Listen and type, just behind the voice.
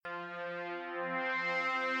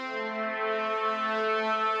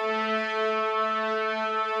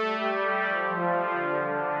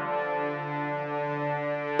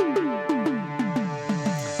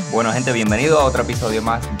Bueno, gente, bienvenido a otro episodio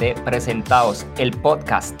más de Presentados, el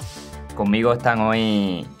podcast. Conmigo están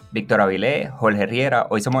hoy Víctor Avilés, Jorge Riera.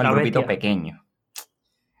 Hoy somos el grupito pequeño.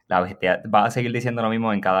 La bestia. Va a seguir diciendo lo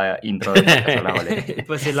mismo en cada intro del podcast.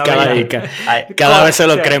 Pues sí, cada vez se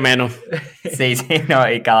lo cree menos. Sí, no,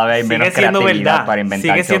 y cada vez hay menos creatividad para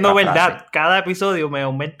inventar. Sigue siendo verdad. Frase. Cada episodio me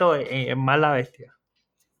aumento en más la bestia.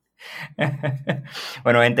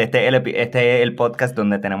 Bueno, gente, este es el podcast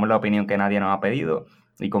donde tenemos la opinión que nadie nos ha pedido.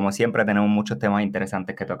 Y como siempre tenemos muchos temas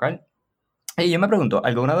interesantes que tocar. Y yo me pregunto,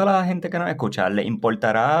 ¿alguna de la gente que nos escucha le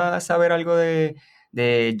importará saber algo de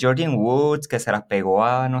Jordyn Woods, que se las pegó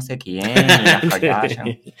a no sé quién, y las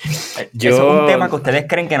Kardashian? ¿Eso es un tema que ustedes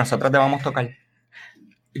creen que nosotros debamos tocar?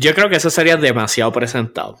 Yo creo que eso sería demasiado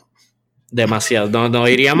presentado. Demasiado. No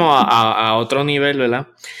iríamos a otro nivel, ¿verdad?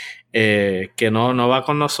 Que no va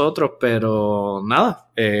con nosotros, pero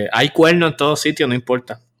nada. Hay cuernos en todos sitios, no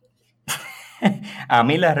importa. A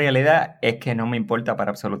mí la realidad es que no me importa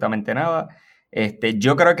para absolutamente nada.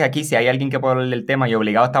 Yo creo que aquí si hay alguien que puede hablar del tema y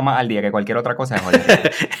obligado está más al día que cualquier otra cosa es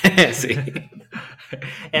Jorge. Sí.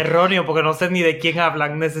 Erróneo, porque no sé ni de quién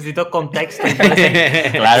hablan. Necesito contexto.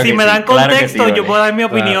 Claro si me dan contexto, yo puedo dar mi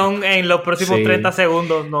opinión en los próximos 30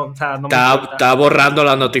 segundos. No, o sea, no está borrando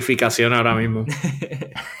la notificación ahora mismo.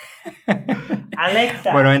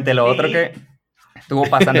 Alexa. Bueno, gente, lo otro que estuvo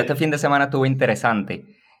pasando este fin de semana estuvo interesante.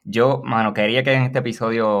 Yo, quería que en este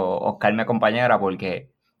episodio Oscar me acompañara porque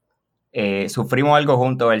sufrimos algo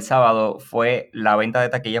juntos el sábado. Fue la venta de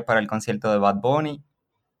taquillas para el concierto de Bad Bunny.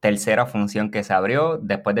 Tercera función que se abrió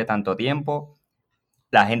después de tanto tiempo.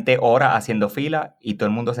 La gente horas haciendo fila y todo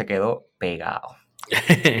el mundo se quedó pegado.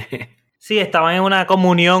 Sí, estaban en una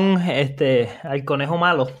comunión al conejo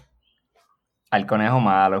malo. Al conejo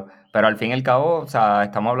malo. Pero al fin y al cabo, o sea,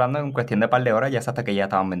 estamos hablando en cuestión de par de horas, ya esas taquillas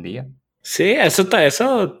estaban vendidas. Sí, eso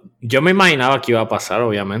yo me imaginaba que iba a pasar,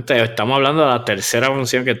 obviamente. Estamos hablando de la tercera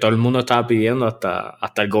función que todo el mundo estaba pidiendo,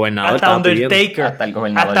 hasta el gobernador hasta Undertaker. Hasta el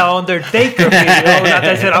gobernador. Hasta Undertaker pidió una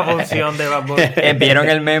tercera función de Bad Bunny. ¿Vieron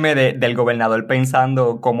el meme del gobernador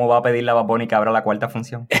pensando cómo va a pedirle a Bad Bunny que abra la cuarta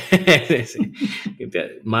función? Sí.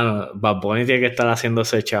 Mano, Bad Bunny tiene que estar haciendo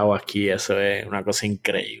ese chavo aquí, eso es una cosa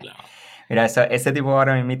increíble. Mira, ese tipo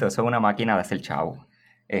ahora mismo, eso es una máquina de hacer chavo.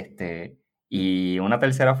 Y una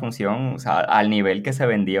tercera función, o sea, al nivel que se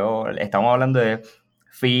vendió, estamos hablando de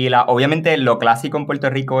fila. Obviamente lo clásico en Puerto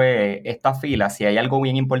Rico es esta fila. Si hay algo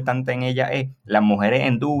bien importante en ella es las mujeres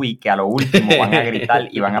en Dubi que a lo último van a gritar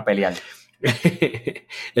y van a pelear.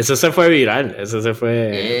 Eso se fue viral,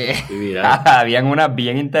 viral. Habían unas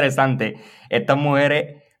bien interesantes. Estas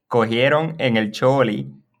mujeres cogieron en el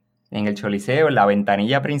Choliseo, en la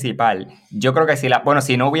ventanilla principal. Yo creo que si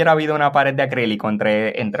no hubiera habido una pared de acrílico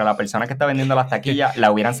entre la persona que está vendiendo las taquillas, la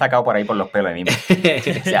hubieran sacado por ahí por los pelos mismo.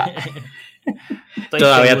 O sea,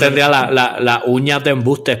 todavía tendría las uñas de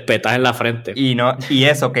embuste petadas en la frente. Y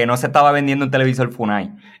eso, que no se estaba vendiendo un televisor Funai.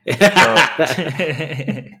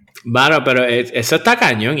 Mano, pero eso está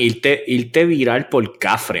cañón, irte viral por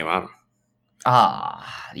cafre, mano.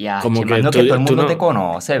 Ya, como que todo el mundo te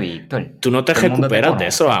conoce, Víctor. Tú no te recuperas de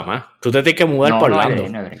eso, jamás. Tú te tienes que mudar por Orlando.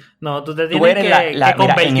 No, tú te tienes que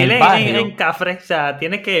convertir en cafre. O sea,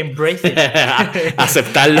 tienes que embrace it.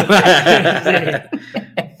 Aceptarlo.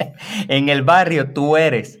 En el barrio tú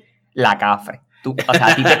eres la cafre. O sea,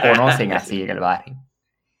 a ti te conocen así en el barrio.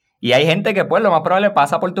 Y hay gente que, pues, lo más probable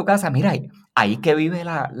pasa por tu casa. Mira, ahí que vive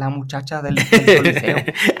la muchacha del coliseo.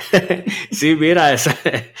 Sí, mira, esa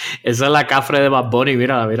es la cafre de Bad Bunny,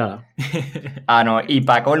 mírala. No, y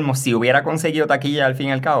para colmo, si hubiera conseguido taquilla al fin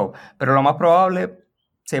y al cabo. Pero lo más probable,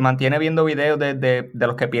 se mantiene viendo videos de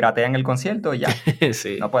los que piratean el concierto y ya.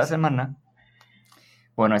 Sí. No puede hacer más nada.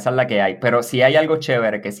 Bueno, esa es la que hay. Pero si hay algo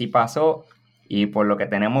chévere que sí pasó, y por lo que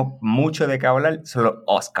tenemos mucho de qué hablar, son los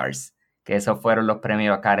Oscars. Que esos fueron los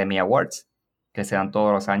premios Academy Awards, que se dan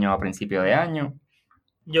todos los años a principio de año.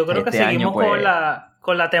 Yo creo que seguimos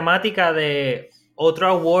con la temática de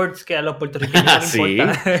otros awards que a los puertorriqueños no les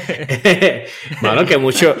importa. Bueno,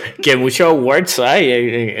 que muchos awards hay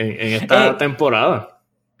en esta temporada.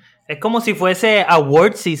 Es como si fuese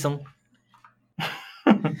award season.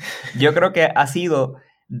 Yo creo que ha sido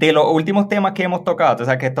de los últimos temas que hemos tocado. Tú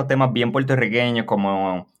sabes que estos temas bien puertorriqueños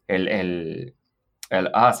como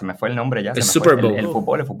se me fue el nombre ya. El Super Bowl. El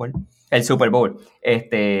fútbol. El Super Bowl.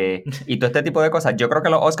 Y todo este tipo de cosas. Yo creo que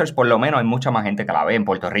los Oscars, por lo menos, hay mucha más gente que la ve en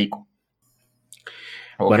Puerto Rico.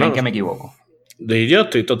 ¿O creen que me equivoco? Yo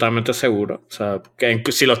estoy totalmente seguro. O sea, que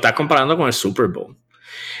si lo estás comparando con el Super Bowl.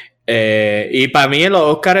 Y para mí los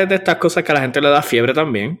Oscars es de estas cosas que a la gente le da fiebre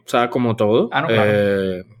también. O sea, como todo.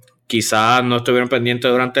 Claro. quizás no estuvieron pendientes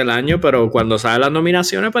durante el año, pero cuando salen las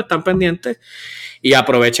nominaciones, pues están pendientes y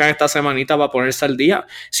aprovechan esta semanita para ponerse al día.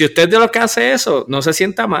 Si usted es de los que hace eso, no se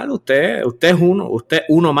sienta mal, usted es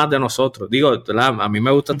uno más de nosotros. Digo, a mí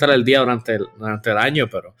me gusta estar al día durante el año,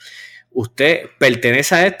 pero usted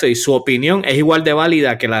pertenece a esto y su opinión es igual de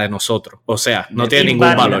válida que la de nosotros. O sea, no tiene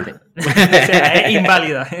ningún valor. O sea, es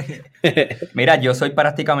inválida. Mira, yo soy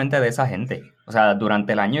prácticamente de esa gente. O sea,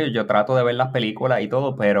 durante el año yo trato de ver las películas y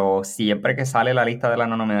todo, pero siempre que sale la lista de las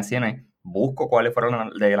nominaciones, busco cuáles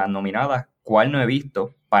fueron de las nominadas, cuál no he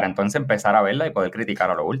visto, para entonces empezar a verla y poder criticar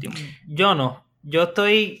a lo último. Yo no. Yo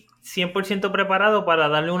estoy 100% preparado para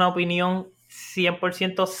darle una opinión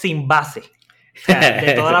 100% sin base. O sea,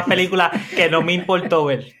 de todas las películas que no me importó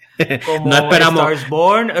ver. Como no esperamos. Stars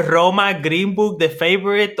Born, Roma, Green Book, The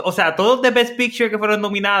Favorite. O sea, todos de Best Picture que fueron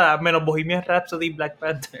nominadas, menos Bohemian Rhapsody y Black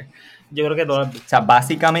Panther. Yo creo que todas. O sea,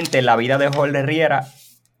 básicamente la vida de Jorge Riera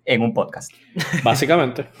en un podcast.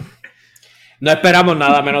 Básicamente. No esperamos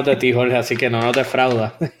nada menos de ti, Jorge, así que no nos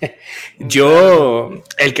defraudas.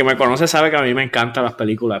 El que me conoce sabe que a mí me encantan las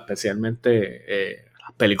películas, especialmente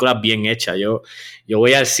las películas bien hechas. Yo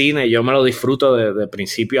voy al cine y yo me lo disfruto de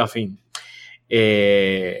principio a fin.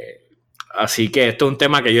 Así que esto es un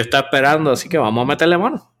tema que yo estaba esperando, así que vamos a meterle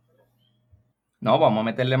mano. No, vamos a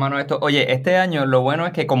meterle mano a esto. Oye, este año lo bueno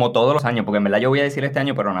es que como todos los años, porque en verdad yo voy a decir este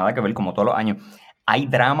año, pero nada que ver, como todos los años, hay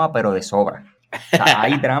drama, pero de sobra. O sea,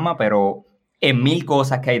 hay drama, pero en mil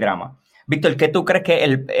cosas que hay drama. Víctor, ¿qué tú crees que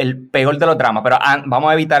es el peor de los dramas? Pero vamos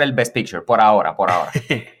a evitar el Best Picture por ahora.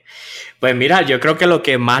 Pues mira, yo creo que lo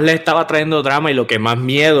que más le estaba trayendo drama y lo que más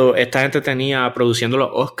miedo esta gente tenía produciendo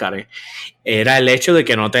los Oscars era el hecho de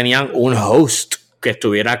que no tenían un host que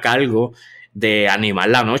estuviera a cargo de animar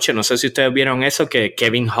la noche. No sé si ustedes vieron eso, que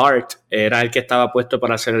Kevin Hart era el que estaba puesto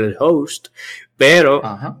para ser el host, pero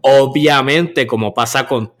obviamente, como pasa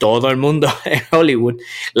con todo el mundo en Hollywood,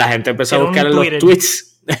 la gente empezó a buscar los tweets.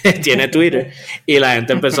 Tiene Twitter y la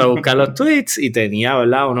gente empezó a buscar los tweets y tenía,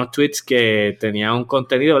 ¿verdad? Unos tweets que tenían un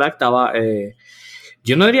contenido, ¿verdad? Estaba,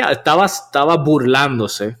 yo no diría, estaba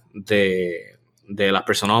burlándose de las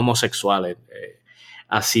personas homosexuales.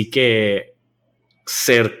 Así que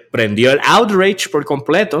se prendió el outrage por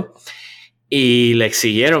completo y le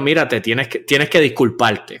exigieron, mira, tienes que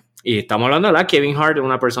disculparte. Y estamos hablando, ¿verdad? Kevin Hart es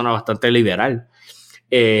una persona bastante liberal.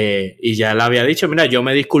 Y ya le había dicho, mira, yo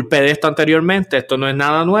me disculpé de esto anteriormente, esto no es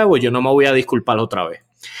nada nuevo, yo no me voy a disculpar otra vez.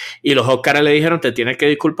 Y los Oscars le dijeron, te tienes que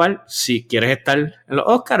disculpar si quieres estar en los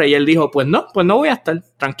Oscars. Y él dijo, pues no voy a estar,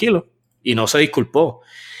 tranquilo. Y no se disculpó.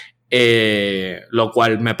 Lo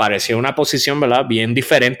cual me pareció una posición, ¿verdad?, bien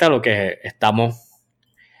diferente a lo que estamos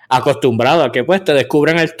acostumbrados, a que pues te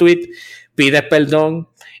descubran el tweet, pides perdón,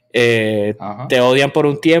 te odian por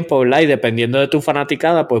un tiempo, ¿verdad? Y dependiendo de tu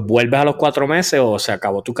fanaticada, pues vuelves a los 4 meses o se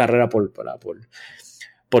acabó tu carrera por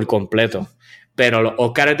completo. Pero los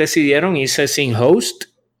Oscars decidieron irse sin host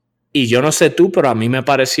y yo no sé tú, pero a mí me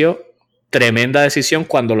pareció tremenda decisión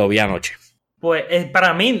cuando lo vi anoche. Pues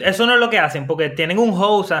para mí eso no es lo que hacen, porque tienen un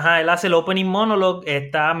host, él hace el opening monologue,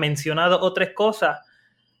 está mencionado otras cosas,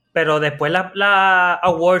 pero después la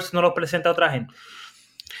awards no los presenta otra gente.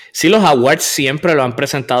 Sí, los awards siempre lo han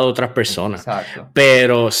presentado otras personas. Exacto.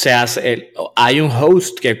 Pero hay un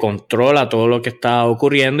host que controla todo lo que está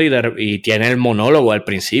ocurriendo y tiene el monólogo al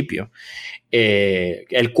principio.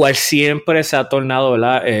 El cual siempre se ha tornado,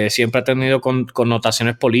 ¿verdad? Siempre ha tenido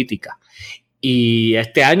connotaciones políticas. Y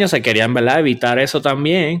este año se querían, ¿verdad?, evitar eso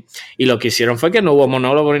también. Y lo que hicieron fue que no hubo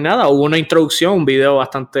monólogo ni nada. Hubo una introducción, un video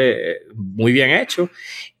bastante muy bien hecho.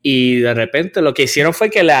 Y de repente lo que hicieron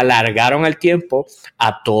fue que le alargaron el tiempo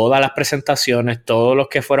a todas las presentaciones, todos los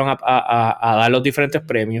que fueron a dar los diferentes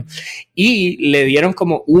premios. Y le dieron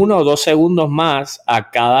como 1 o 2 segundos más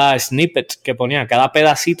a cada snippet que ponían, a cada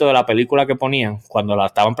pedacito de la película que ponían cuando la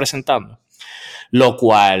estaban presentando. Lo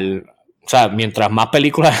cual... O sea, mientras más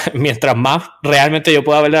realmente yo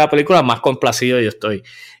pueda ver de la película, más complacido yo estoy.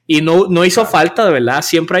 Y no hizo falta, de verdad.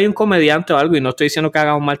 Siempre hay un comediante o algo, y no estoy diciendo que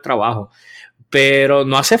haga un mal trabajo. Pero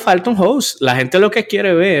no hace falta un host. La gente lo que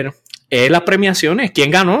quiere ver es las premiaciones.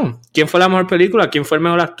 ¿Quién ganó? ¿Quién fue la mejor película? ¿Quién fue el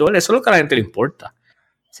mejor actor? Eso es lo que a la gente le importa.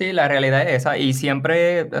 Sí, la realidad es esa. Y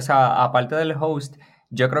siempre, o sea, aparte del host,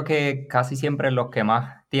 yo creo que casi siempre los que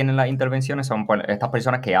más tienen las intervenciones son pues, estas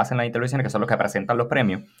personas que hacen las intervenciones, que son los que presentan los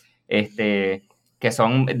premios. Que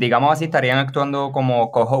son, digamos así, estarían actuando como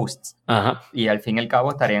co-hosts. Ajá. Y al fin y al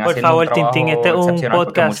cabo estarían por haciendo favor, un trabajo Tintín, este es un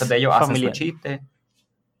podcast muchos de ellos familiar. hacen su chiste.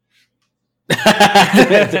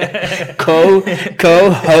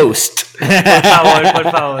 Co-host. Por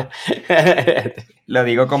favor. Lo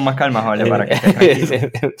digo con más calma, Jorge, para que estés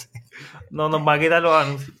tranquilo. No nos va a quitar los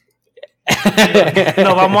anuncios.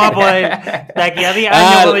 No vamos a poder, de aquí a 10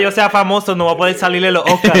 años cuando yo sea famoso, no va a poder salirle los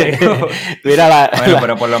Oscars. Mira bueno,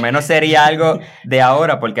 pero por lo menos sería algo de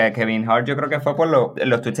ahora, porque Kevin Hart yo creo que fue por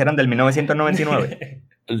los tweets eran del 1999.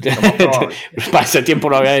 Para ese tiempo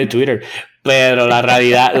no había de Twitter. Pero la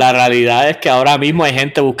realidad es que ahora mismo hay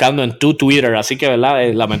gente buscando en tu Twitter. Así que,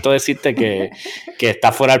 ¿verdad? Lamento decirte que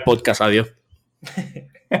está fuera del podcast. Adiós.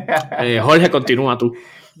 Jorge, continúa tú.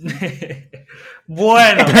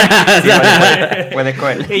 Bueno. Sí, puedes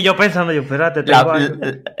coger. Y yo pensando, espérate.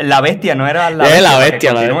 La bestia, no era la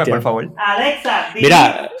bestia. La bestia. Por favor. Alexa,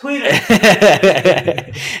 mira,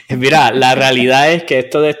 Twitter. Mira, la realidad es que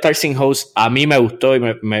esto de Star Sin Host a mí me gustó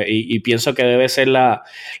y pienso que debe ser la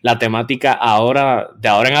temática de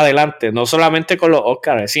ahora en adelante, no solamente con los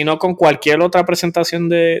Oscars, sino con cualquier otra presentación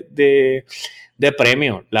de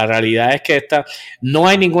premios. La realidad es que no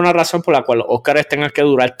hay ninguna razón por la cual los Oscars tengan que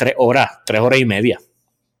durar 3 horas y media.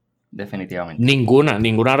 Definitivamente.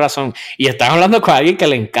 Ninguna razón. Y están hablando con alguien que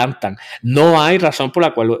le encantan. No hay razón por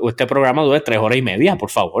la cual este programa dure 3 horas y media, por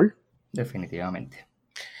favor. Definitivamente.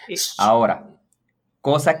 Ahora,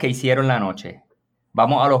 cosas que hicieron la noche.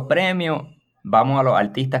 Vamos a los premios, vamos a los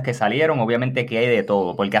artistas que salieron. Obviamente que hay de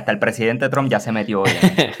todo, porque hasta el presidente Trump ya se metió hoy.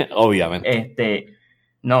 Obviamente.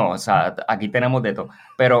 No, o sea, aquí tenemos de todo.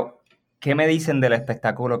 Pero, ¿qué me dicen del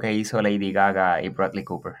espectáculo que hizo Lady Gaga y Bradley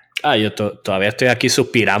Cooper? Yo todavía estoy aquí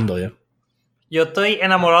suspirando ya. Yo estoy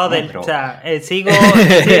enamorado de él. O sea, sigo.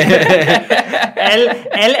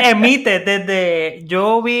 Él emite desde.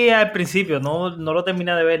 Yo vi al principio, no lo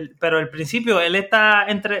terminé de ver, pero al principio él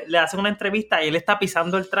le hacen una entrevista y él está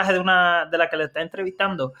pisando el traje de la que le está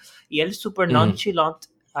entrevistando. Y él súper nonchalant,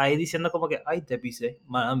 ahí diciendo como que, ay, te pisé,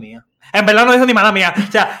 mala mía. En verdad no dijo ni mala mía,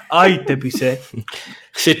 o sea, ay, te pisé.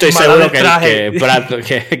 Sí, estoy seguro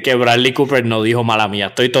que Bradley Cooper no dijo mala mía.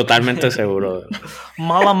 Estoy totalmente seguro.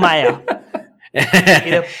 Mala mía.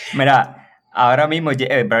 Mira, ahora mismo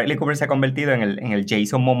Bradley Cooper se ha convertido en el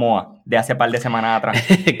Jason Momoa de hace par de semanas atrás.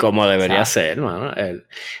 Como debería ser, mano.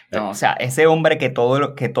 No, o sea, ese hombre que todos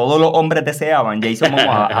los hombres deseaban, Jason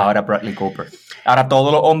Momoa, ahora Bradley Cooper. Ahora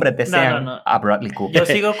todos los hombres desean a Bradley Cooper. Yo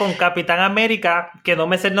sigo con Capitán América, que no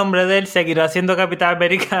me sé el nombre de él, seguirá siendo Capitán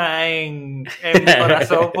América en mi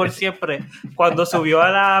corazón por siempre. Cuando subió a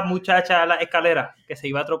la muchacha a la escalera, que se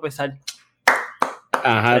iba a tropezar.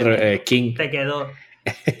 Ajá, King. Te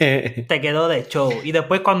quedó de show. Y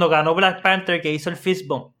después cuando ganó Black Panther, que hizo el fist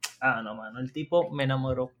bump. No, mano, el tipo me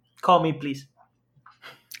enamoró. Call me, please.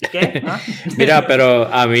 ¿Qué? Mira,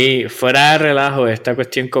 pero a mí, fuera de relajo, esta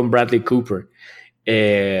cuestión con Bradley Cooper,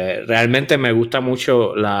 realmente me gusta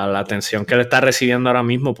mucho la atención que él está recibiendo ahora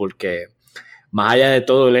mismo, porque más allá de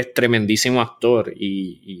todo, él es tremendísimo actor.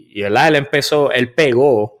 Y ¿verdad? Él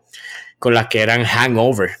pegó con las que eran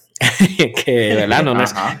Hangover. Que, ¿verdad?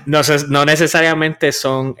 No necesariamente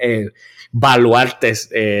son baluartes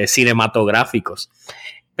cinematográficos.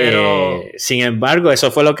 Pero sin embargo,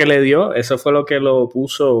 eso fue lo que le dio, eso fue lo que lo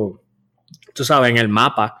puso, tú sabes, en el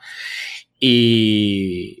mapa.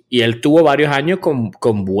 Y él tuvo varios años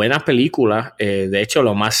con buenas películas. De hecho,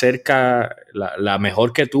 lo más cerca, la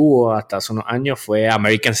mejor que tuvo hasta hace unos años fue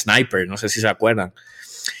American Sniper. No sé si se acuerdan.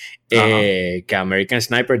 Que American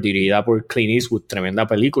Sniper, dirigida por Clint Eastwood, tremenda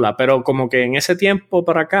película, pero como que en ese tiempo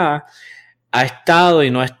para acá ha estado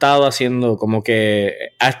y no ha estado haciendo, como que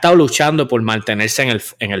ha estado luchando por mantenerse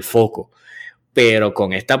en el foco, pero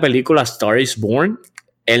con esta película Star is Born,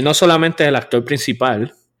 él no solamente es el actor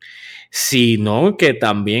principal, sino que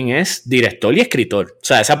también es director y escritor. O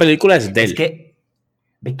sea, esa película es de él. Es que,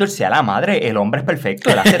 Víctor, sea la madre, el hombre es perfecto,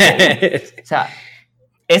 él hace todo. O sea,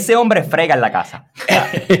 ese hombre frega en la casa. O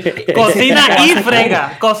sea, cocina y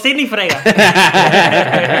frega.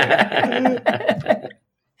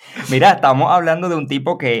 Mira, estamos hablando de un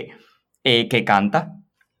tipo que canta.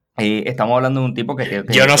 Estamos hablando de un tipo que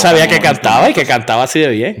yo no sabía que cantaba y que cantaba así de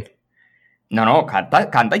bien. No,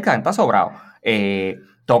 canta y canta sobrado.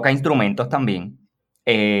 Toca instrumentos también.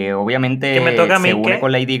 Obviamente se une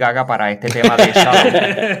con Lady Gaga para este tema de Shadow.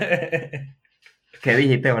 ¿Qué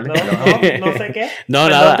dijiste, Jorge? No sé qué. No,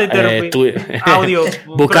 nada. Audio.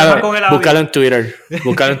 Búscalo en Twitter.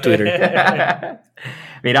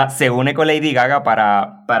 Mira, se une con Lady Gaga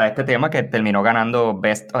para este tema que terminó ganando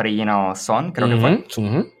Best Original Song, creo que fue.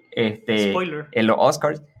 Spoiler. En los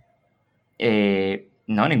Oscars.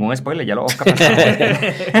 No, ningún spoiler, ya los Oscars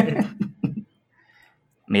pasaron.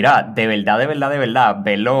 Mira, de verdad,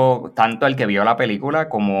 verlo tanto el que vio la película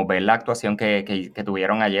como ver la actuación que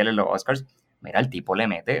tuvieron ayer en los Oscars. Mira, el tipo le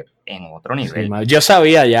mete en otro nivel. Sí, yo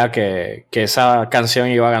sabía ya que esa canción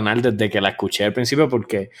iba a ganar desde que la escuché al principio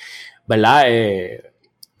porque, ¿verdad?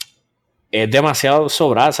 es demasiado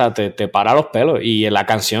sobrada, o sea, te para los pelos. Y la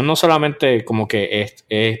canción no solamente como que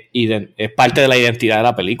es parte de la identidad de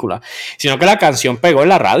la película, sino que la canción pegó en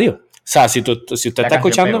la radio. O sea, si usted está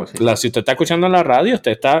escuchando, pegó, sí. Si usted está escuchando en la radio,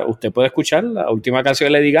 usted puede escuchar la última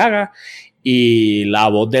canción de Lady Gaga y la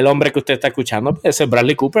voz del hombre que usted está escuchando pues, es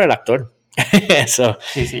Bradley Cooper, el actor. Eso,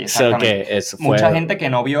 sí, exactamente. Mucha gente que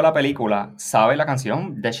no vio la película sabe la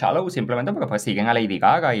canción de Shallow simplemente porque pues siguen a Lady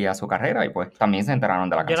Gaga y a su carrera y pues también se enteraron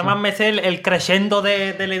de la canción. Yo nomás me sé el crescendo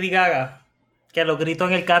de Lady Gaga, que lo grito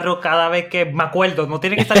en el carro cada vez que me acuerdo, no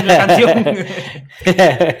tiene que estar en la canción.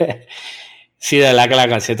 Sí, de verdad que la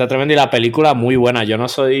canción está tremenda y la película muy buena. Yo no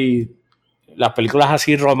soy... Las películas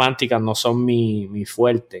así románticas no son mi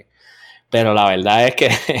fuerte. Pero la verdad es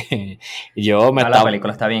que yo me estaba... La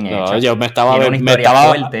película está bien hecha. Yo me estaba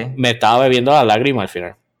bebiendo las lágrimas al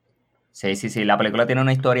final. Sí. La película tiene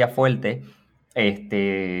una historia fuerte.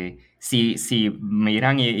 Si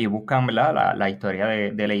miran y buscan, ¿verdad? La historia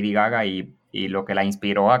de Lady Gaga y lo que la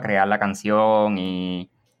inspiró a crear la canción y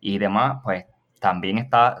demás, pues también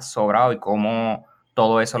está sobrado y cómo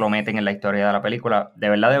todo eso lo meten en la historia de la película. De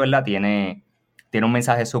verdad, tiene un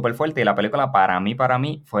mensaje súper fuerte y la película para mí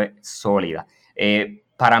fue sólida.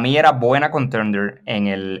 Para mí era buena contender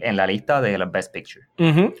en la lista de la Best Picture.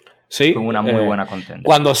 Uh-huh. Sí. Fue una muy buena contender.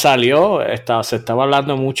 Cuando salió, se estaba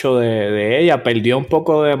hablando mucho de ella, perdió un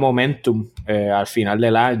poco de momentum al final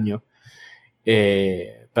del año.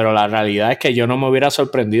 Pero la realidad es que yo no me hubiera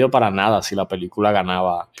sorprendido para nada si la película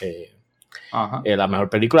ganaba la mejor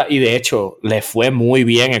película, y de hecho le fue muy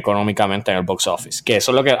bien económicamente en el box office, que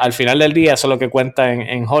eso es lo que al final del día eso es lo que cuenta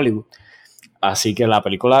en Hollywood. Así que la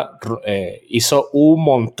película hizo un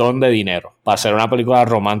montón de dinero para ser una película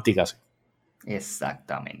romántica así.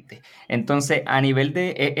 Exactamente. Entonces, a nivel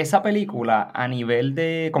de esa película,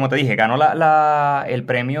 como te dije, ganó el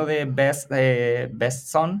premio de Best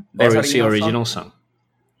Song. Original Song.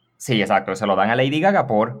 Sí, exacto. Se lo dan a Lady Gaga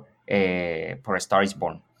por Star is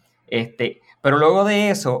Born. Pero luego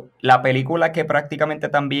de eso, la película que prácticamente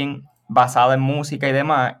también basada en música y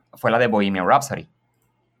demás fue la de Bohemian Rhapsody.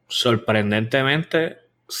 Sorprendentemente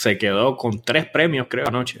se quedó con 3 premios, creo,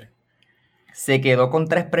 anoche. Se quedó con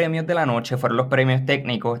 3 premios de la noche, fueron los premios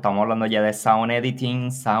técnicos. Estamos hablando ya de Sound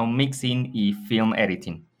Editing, Sound Mixing y Film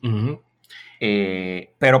Editing. Uh-huh.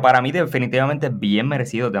 Pero para mí definitivamente bien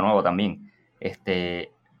merecido de nuevo también.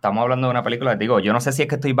 Estamos hablando de una película, digo, yo no sé si es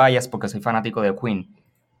que estoy biased porque soy fanático de Queen.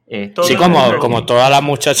 Sí, como todas las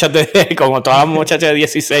muchachas de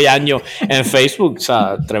 16 años en Facebook, o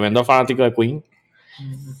sea, tremendo fanático de Queen.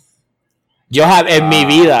 Yo en mi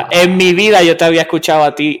vida yo te había escuchado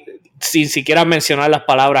a ti sin siquiera mencionar las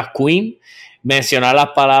palabras Queen, mencionar las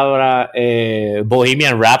palabras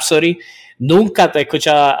Bohemian Rhapsody. Nunca te he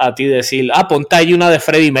escuchado a ti decir, ponte ahí una de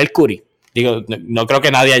Freddie Mercury. Digo, no creo que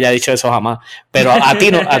nadie haya dicho eso jamás, pero a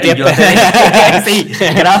ti no, sí,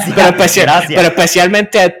 gracias. Pero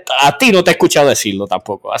especialmente a ti no te he escuchado decirlo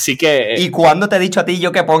tampoco, así que... ¿Y cuándo te he dicho a ti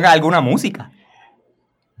yo que ponga alguna música?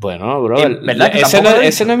 Bueno, bro,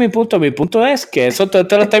 ese no es mi punto. Mi punto es que eso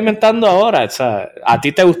te lo está inventando ahora. O sea, a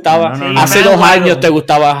ti te gustaba, hace 2 años te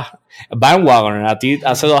gustaba Bandwagon, a ti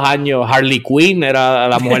hace 2 años Harley Quinn era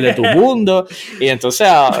la mujer de tu mundo, y entonces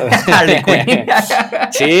Harley Quinn.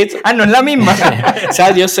 Sí, no es la misma. O sea,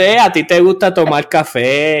 yo sé, a ti te gusta tomar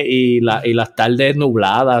café y las tardes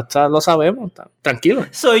nubladas, o sea, lo sabemos, tranquilo.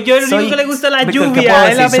 Soy yo el único que le gusta la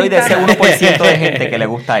lluvia. Soy de ese 1% de gente que le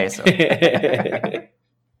gusta eso.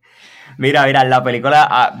 Mira, la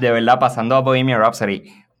película, de verdad, pasando a Bohemian Rhapsody,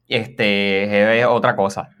 es otra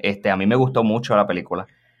cosa. A mí me gustó mucho la película.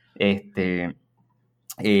 De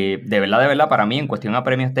verdad, para mí, en cuestión a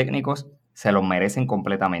premios técnicos, se los merecen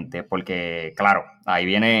completamente. Porque, claro, ahí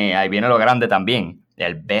viene lo grande también,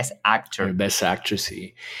 el Best Actor. El Best Actor,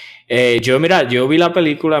 sí. Yo vi la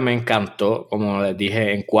película, me encantó, como les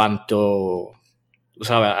dije, en cuanto...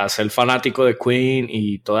 ¿sabes? A ser fanático de Queen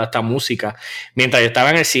y toda esta música. Mientras yo estaba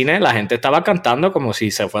en el cine, la gente estaba cantando como si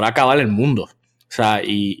se fuera a acabar el mundo. O sea,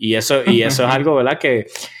 y eso es algo, ¿verdad? Que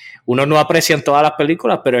uno no aprecia en todas las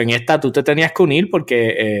películas, pero en esta tú te tenías que unir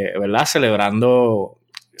porque, ¿verdad? Celebrando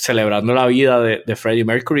la vida de Freddie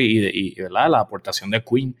Mercury y ¿verdad? La aportación de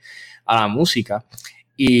Queen a la música.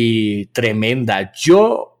 Y tremenda.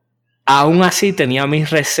 Yo, aún así, tenía mis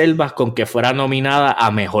reservas con que fuera nominada a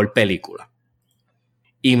Mejor Película.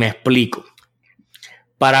 Y me explico.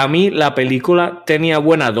 Para mí, la película tenía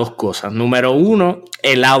buenas 2 cosas. Número 1,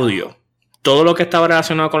 el audio. Todo lo que estaba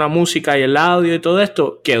relacionado con la música y el audio y todo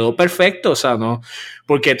esto quedó perfecto. O sea, no.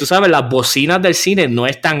 Porque tú sabes, las bocinas del cine no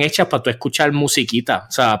están hechas para tú escuchar musiquita.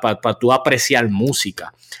 O sea, para tú apreciar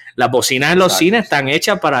música. Las bocinas en los Exacto. cines están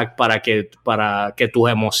hechas para que tus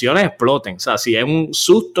emociones exploten. O sea, si es un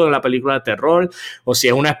susto en la película de terror o si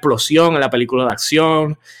es una explosión en la película de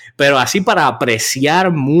acción, pero así para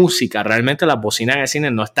apreciar música. Realmente las bocinas en el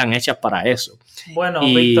cine no están hechas para eso. Bueno,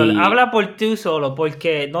 Víctor, habla por ti solo,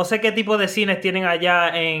 porque no sé qué tipo de cines tienen allá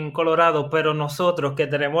en Colorado, pero nosotros que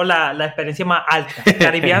tenemos la experiencia más alta,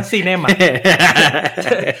 Caribbean Cinema.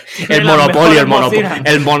 El monopolio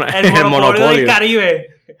del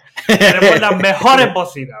Caribe. Tenemos las mejores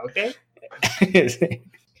bocinas, ¿ok? Sí.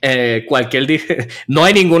 No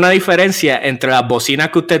hay ninguna diferencia entre las bocinas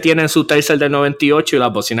que usted tiene en su Taser del 98 y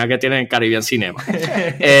las bocinas que tiene en Caribbean Cinema.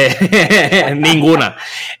 Ninguna.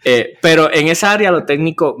 Pero en esa área, lo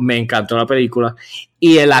técnico, me encantó la película.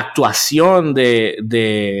 Y la actuación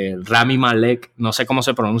de Rami Malek, no sé cómo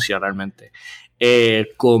se pronuncia realmente,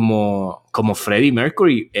 como Freddie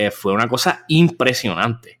Mercury, fue una cosa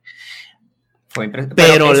impresionante.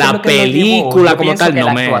 Pero la película como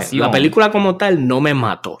tal no me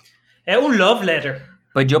mató. Es un love letter.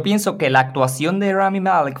 Pues yo pienso que la actuación de Rami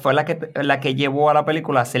Malek fue la que llevó a la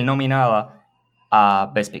película a ser nominada a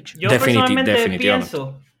Best Picture. Yo personalmente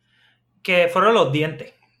pienso que fueron los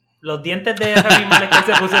dientes. Los dientes de Rami Malek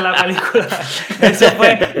que se puso en la película. Eso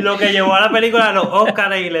fue lo que llevó a la película a los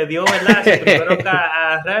Oscars y le dio, ¿verdad?, su primer Oscar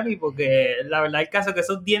a Rami, porque la verdad el caso es que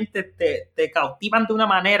esos dientes te cautivan de una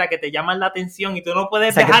manera que te llaman la atención y tú no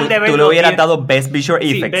puedes dejar de ver. Tú le hubieras dado Best Visual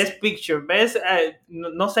Effects. Sí, Best Picture,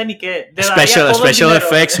 no sé ni qué. Special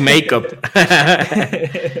Effects, Makeup.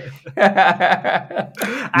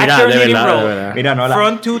 Mira, de verdad. Mira, no,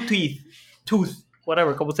 Front two teeth,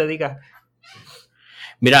 whatever, como se diga.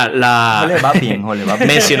 Mira, Ole, va bien.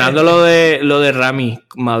 Mencionando lo de Rami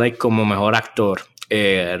Malek como mejor actor,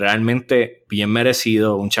 realmente bien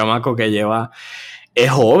merecido. Un chamaco que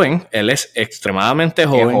es joven, él es extremadamente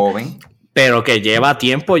joven, pero que lleva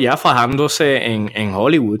tiempo ya fajándose en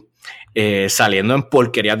Hollywood, saliendo en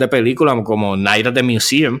porquerías de películas como Night at the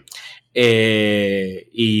Museum,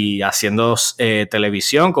 y haciendo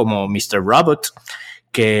televisión como Mr. Robot,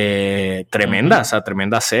 que tremenda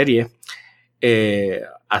serie.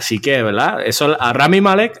 Así que, ¿verdad? Eso, a Rami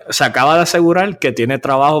Malek se acaba de asegurar que tiene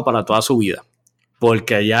trabajo para toda su vida,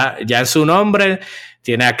 porque ya en su nombre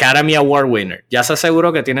tiene Academy Award winner. Ya se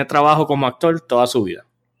aseguró que tiene trabajo como actor toda su vida.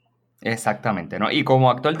 Exactamente, ¿no? Y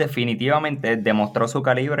como actor definitivamente demostró su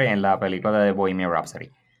calibre en la película de Bohemian Rhapsody.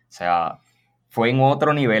 O sea, fue en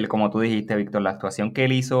otro nivel, como tú dijiste, Víctor, la actuación que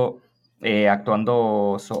él hizo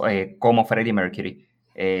actuando como Freddie Mercury.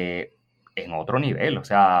 En otro nivel, o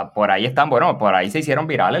sea, por ahí se hicieron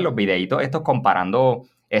virales los videitos estos comparando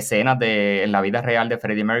escenas de la vida real de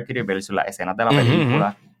Freddie Mercury versus las escenas de la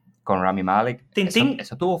película con Rami Malek. Tintín,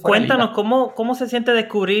 eso estuvo fuera. Cuéntanos cómo se siente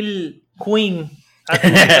descubrir Queen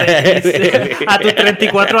a tus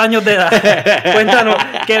 34 años de edad. Cuéntanos,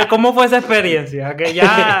 ¿cómo fue esa experiencia? Que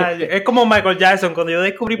ya es como Michael Jackson. Cuando yo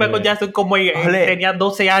descubrí Michael Jackson como tenía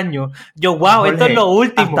 12 años, yo, wow, esto es lo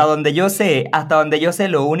último. Hasta donde yo sé,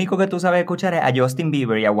 lo único que tú sabes escuchar es a Justin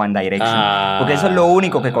Bieber y a One Direction. Porque eso es lo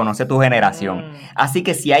único que conoce tu generación. Así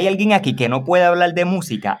que si hay alguien aquí que no puede hablar de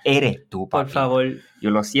música, eres tú, papi. Por favor.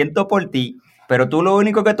 Yo lo siento por ti. Pero tú lo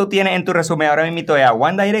único que tú tienes en tu resumen ahora mismo es a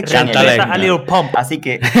One Direction y a Little Pump. Así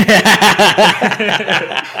que...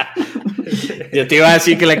 Yo te iba a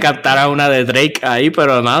decir que le cantara una de Drake ahí,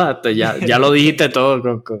 pero nada, ya lo dijiste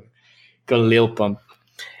todo con Lil Pump.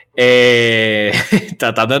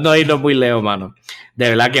 Tratando de no irnos muy lejos, mano. De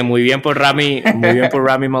verdad que muy bien por Rami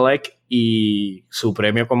Malek y su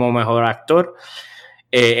premio como mejor actor.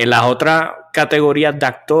 En las otras categorías de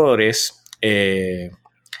actores...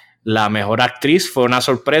 la mejor actriz fue una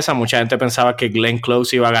sorpresa. Mucha gente pensaba que Glenn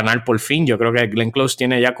Close iba a ganar por fin. Yo creo que Glenn Close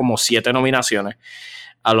tiene ya como 7 nominaciones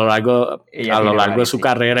a lo largo de su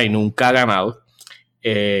carrera y nunca ha ganado.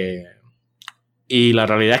 Y la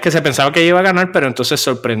realidad es que se pensaba que iba a ganar, pero entonces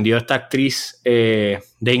sorprendió esta actriz de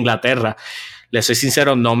Inglaterra. Le soy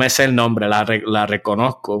sincero, no me sé el nombre, la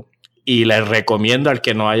reconozco y le recomiendo al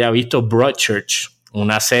que no haya visto Broadchurch,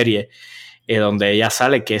 una serie donde ella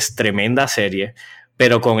sale, que es tremenda serie.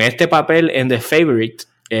 Pero con este papel en The Favourite,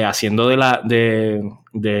 haciendo de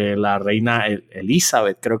la reina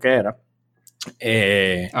Elizabeth, creo que era,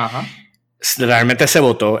 realmente se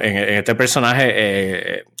votó en este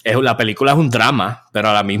personaje. La película es un drama, pero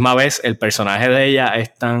a la misma vez el personaje de ella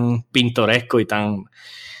es tan pintoresco y tan...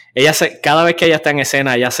 cada vez que ella está en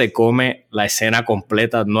escena, ella se come la escena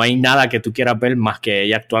completa. No hay nada que tú quieras ver más que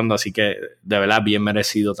ella actuando, así que de verdad bien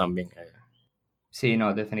merecido también. Sí,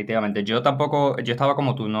 no, definitivamente. Yo estaba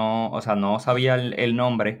como tú, no sabía el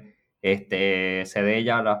nombre, Sé de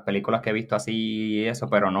ella, las películas que he visto así y eso,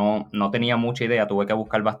 pero no tenía mucha idea, tuve que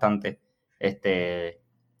buscar bastante de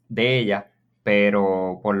ella,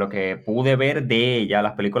 pero por lo que pude ver de ella,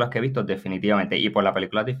 las películas que he visto, definitivamente, y por la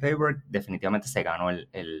película The Favourite, definitivamente se ganó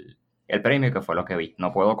el premio, que fue lo que vi.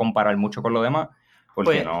 No puedo comparar mucho con lo demás,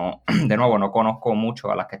 porque Pues, de nuevo, no conozco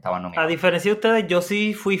mucho a las que estaban a nominadas. diferencia de ustedes, yo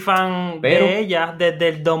sí fui fan Pero- de ella desde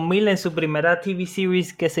el 2000 en su primera TV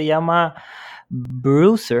series que se llama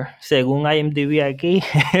Bruiser, según IMDb aquí.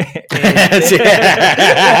 Sí.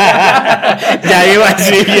 Ya iba a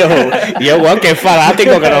decir yo, wow, qué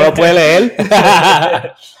fanático que no lo puede leer.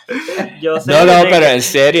 Yo sé No, de pero que- en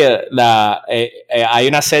serio, hay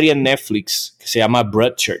una serie en Netflix que se llama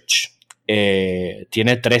Broadchurch.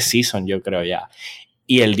 Tiene 3 seasons, yo creo ya.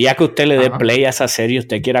 Y el día que usted le dé Ajá. play a esa serie,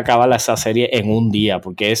 usted quiere acabar esa serie en un día,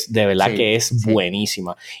 porque es de verdad Sí, que es sí.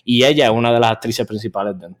 buenísima. Y ella es una de las actrices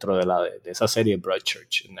principales dentro de esa serie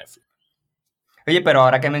Broadchurch en Netflix. Oye, pero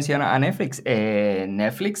ahora que menciona a Netflix,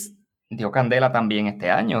 Netflix dio candela también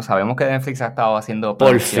este año. Sabemos que Netflix ha estado haciendo Por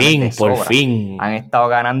producciones fin, de por sobra. fin. Han estado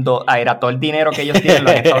ganando, era todo el dinero que ellos tienen, lo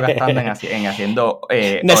han estado gastando en haciendo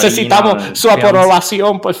Necesitamos original su films.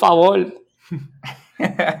 aprobación, por favor.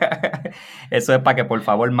 Eso es para que por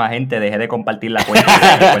favor más gente deje de compartir la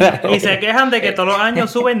cuenta. Y se quejan de que todos los años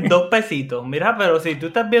suben 2 pesitos. Mira, pero si tú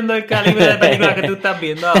estás viendo el calibre de película que tú estás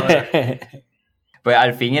viendo ahora. Pues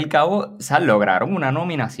al fin y al cabo, o sea, lograron una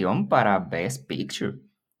nominación para Best Picture.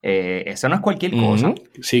 Eso no es cualquier cosa. Ujú.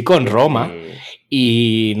 Sí, con Roma.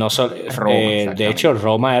 Y no solo. Roma, De exactamente. hecho,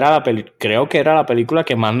 Roma era creo que era la película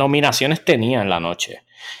que más nominaciones tenía en la noche.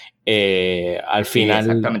 Al Sí, final.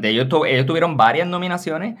 exactamente. Ellos tuvieron varias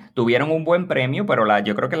nominaciones, tuvieron un buen premio, pero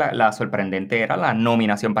yo creo que la sorprendente era la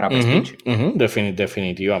nominación para Best Ujú, Picture. ujú,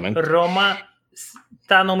 definitivamente. Roma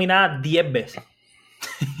está nominada 10 veces.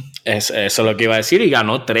 Eso es lo que iba a decir, y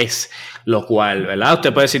ganó 3, lo cual, ¿verdad?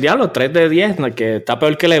 Usted puede decir, diablo, 3 de 10, no, que está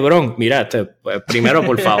peor que LeBron. Mira, primero,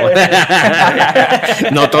 por favor.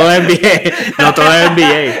 No todo es NBA, no todo es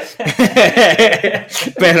NBA.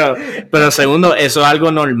 Pero segundo, eso es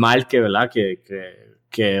algo normal que, ¿verdad?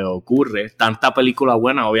 Que ocurre. Tanta película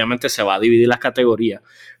buena, obviamente se va a dividir las categorías.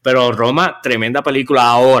 Pero Roma, tremenda película.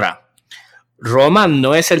 Ahora, Roma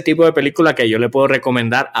no es el tipo de película que yo le puedo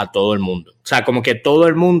recomendar a todo el mundo. O sea, como que todo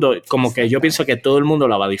el mundo, como que yo pienso que todo el mundo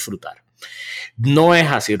la va a disfrutar. No es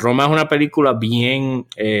así. Roma es una película bien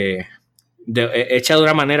hecha de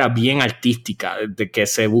una manera bien artística, de que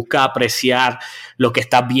se busca apreciar lo que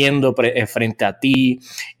estás viendo frente a ti.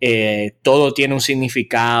 Todo tiene un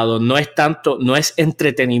significado. No es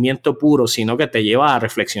entretenimiento puro, sino que te lleva a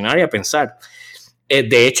reflexionar y a pensar.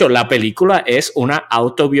 De hecho, la película es una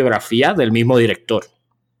autobiografía del mismo director.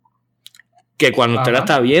 Que cuando usted la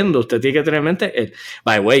está viendo, usted tiene que tener en mente,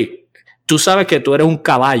 by the way, tú sabes que tú eres un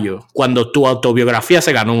caballo cuando tu autobiografía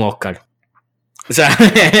se ganó un Oscar. O sea,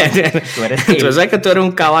 tú sabes que tú eres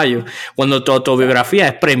un caballo cuando tu autobiografía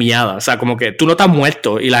es premiada. O sea, como que tú no estás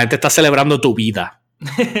muerto y la gente está celebrando tu vida.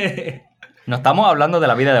 No estamos hablando de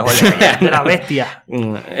la vida de Jorge. De la bestia.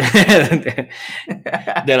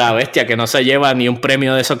 De la bestia, que no se lleva ni un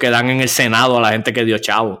premio de esos que dan en el Senado a la gente que dio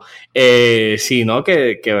chavo. Sino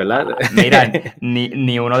que ¿verdad? Mira,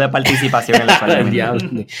 ni uno de participación en la escuela.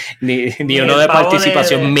 ni uno de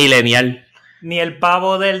participación milenial. Ni el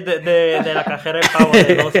pavo de la cajera del pavo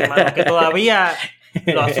de 12 semanas, que todavía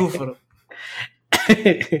lo sufro.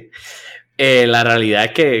 La realidad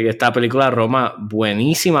es que esta película Roma,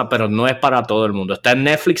 buenísima, pero no es para todo el mundo. Está en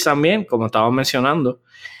Netflix también, como estábamos mencionando.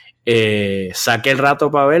 Saque el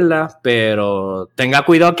rato para verla, pero tenga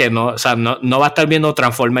cuidado que no va a estar viendo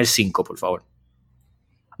Transformers 5, por favor.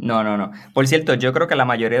 No. Por cierto, yo creo que la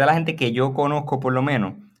mayoría de la gente que yo conozco, por lo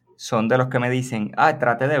menos, son de los que me dicen,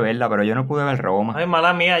 trate de verla, pero yo no pude ver Roma. Ay,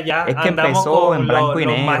 mala mía, ya es que andamos empezó con en blanco y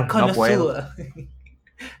negro, más no puedo.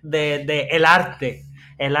 De el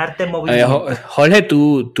arte movimiento. Jorge,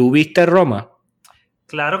 ¿tú viste Roma?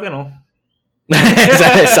 Claro que no.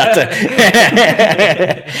 Exacto.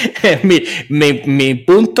 mi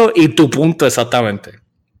punto y tu punto exactamente.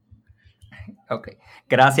 Ok.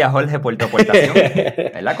 Gracias, Jorge, por tu aportación.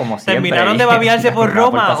 ¿Verdad? Como siempre. ¿Terminaron de babiarse por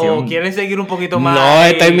Roma o quieren seguir un poquito más? No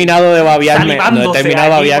he terminado de babiarme. No he terminado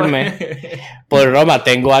de babiarme por Roma.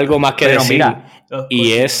 Tengo algo más que decir. Mira,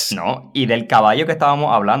 y es... No, y del caballo que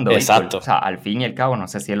estábamos hablando. Exacto. O sea, al fin y al cabo, no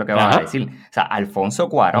sé si es lo que vas a decir. O sea, Alfonso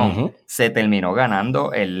Cuarón se terminó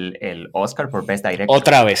ganando el Oscar por Best Director.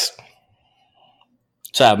 Otra vez.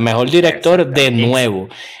 O sea, mejor director de nuevo.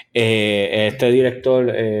 Este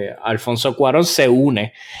director, Alfonso Cuarón, se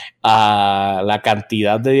une a la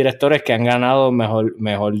cantidad de directores que han ganado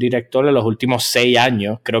mejor director en los últimos 6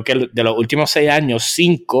 años. Creo que de los últimos 6 años,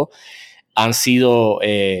 5 han sido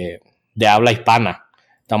de habla hispana.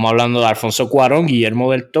 Estamos hablando de Alfonso Cuarón,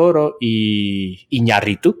 Guillermo del Toro y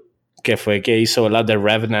Iñárritu, que fue que hizo la de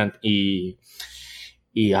Revenant y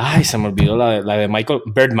se me olvidó la de Michael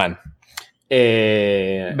Birdman.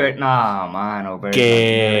 No, mano, Birdman,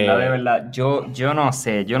 que... de verdad, yo no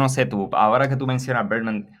sé tú, ahora que tú mencionas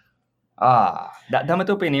Birdman, dame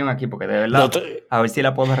tu opinión aquí, porque de verdad, a ver si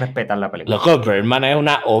la puedo respetar la película. Loco, Birdman es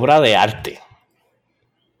una obra de arte.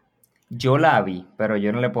 Yo la vi, pero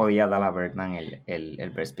yo no le podía dar a Birdman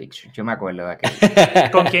el Best Picture, yo me acuerdo de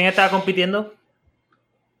aquello. ¿Con quién estaba compitiendo?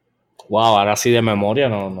 Wow, ahora sí de memoria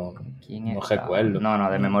no recuerdo.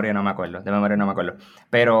 No, de memoria no me acuerdo,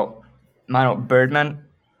 pero... Mano, Birdman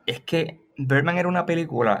era una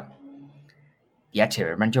película.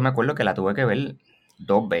 Birdman, yo me acuerdo que la tuve que ver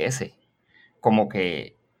 2 veces. Como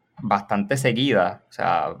que bastante seguida. O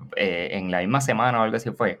sea, en la misma semana o algo así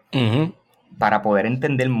fue. Uh-huh. Para poder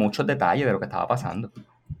entender muchos detalles de lo que estaba pasando.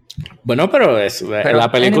 Bueno, pero la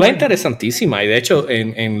película es interesantísima. Y de hecho,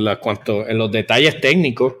 en los detalles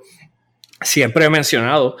técnicos, siempre he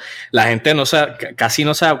mencionado, la gente casi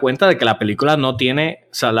no se da cuenta de que la película no tiene,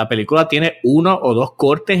 o sea, la película tiene 1 o 2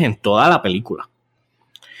 cortes en toda la película.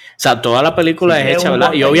 O sea, toda la película es hecha,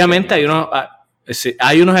 ¿verdad? Y obviamente hay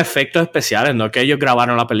unos efectos especiales, no que ellos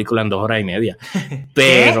grabaron la película en 2 horas y media,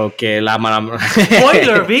 pero que la...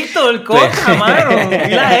 Spoiler, Víctor, cosa, mano, y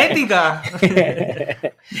la ética.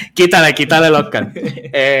 Quítale el Oscar.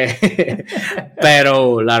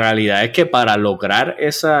 Pero la realidad es que para lograr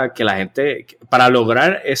esa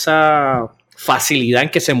facilidad en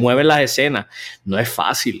que se mueven las escenas, no es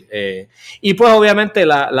fácil. Y pues obviamente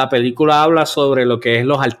la película habla sobre lo que es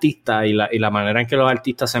los artistas y la manera en que los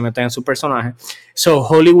artistas se meten en sus personajes. So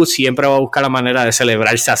Hollywood siempre va a buscar la manera de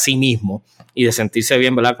celebrarse a sí mismo y de sentirse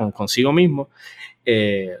bien, ¿verdad? Consigo mismo,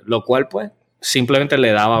 lo cual pues simplemente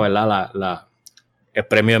le daba, ¿verdad? El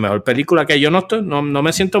premio de mejor película, que yo no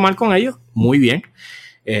me siento mal con ellos. Muy bien,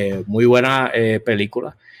 muy buena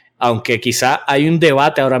película. Aunque quizás hay un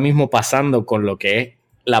debate ahora mismo pasando con lo que es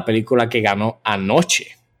la película que ganó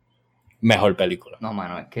anoche mejor película. No,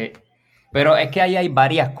 mano, pero es que ahí hay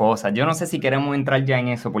varias cosas. Yo no sé si queremos entrar ya en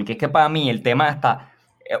eso, porque es que para mí el tema está...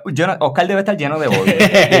 Oscar debe estar lleno de odio.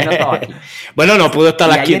 Él no estaba aquí. Bueno, no pudo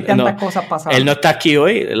estar aquí. Hay tantas cosas pasando. Él no está aquí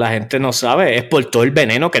hoy, la gente no sabe. Es por todo el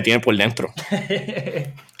veneno que tiene por dentro.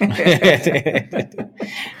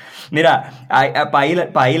 Mira,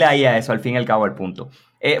 para ir ahí a eso, al fin y al cabo, el punto.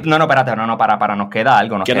 Espérate, para, nos queda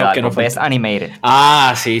algo. Best Animated.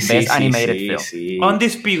 Sí. Best Animated Film. Sí.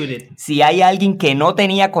 Undisputed. Si hay alguien que no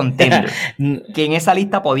tenía contender, que en esa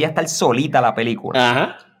lista podía estar solita la película,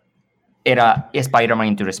 ajá, era Spider-Man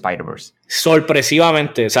Into the Spider-Verse.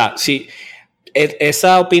 Sorpresivamente, o sea, sí,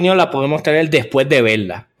 esa opinión la podemos tener después de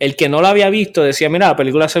verla. El que no la había visto decía, mira, la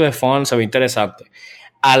película se ve fun, se ve interesante.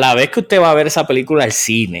 A la vez que usted va a ver esa película al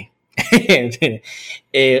cine,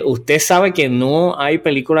 usted sabe que no hay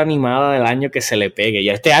película animada del año que se le pegue. Y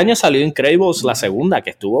este año salió Incredibles, la segunda,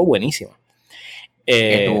 que estuvo buenísima.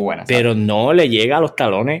 Estuvo buena, pero no le llega a los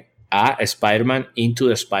talones a Spider-Man Into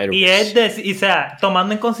the Spider-Verse. Y o sea,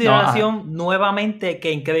 tomando en consideración nuevamente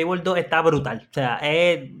que Incredible 2 está brutal. O sea,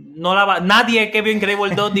 nadie que vio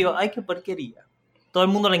Incredible 2 dijo, ay, qué porquería. Todo el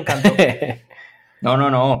mundo le encantó.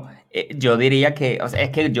 No. Yo diría que, o sea,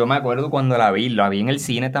 es que yo me acuerdo cuando la vi en el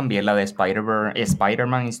cine también, la de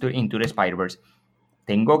Spider-Man Into the Spider-Verse.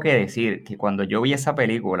 Tengo que decir que cuando yo vi esa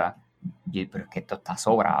película, pero es que esto está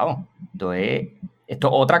sobrado. Esto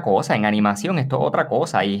es otra cosa, en animación esto es otra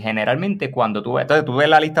cosa. Y generalmente cuando tú ves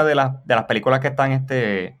la lista de las películas que están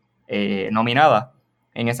nominadas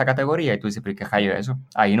en esa categoría y tú dices, pero ¿qué rayo es eso?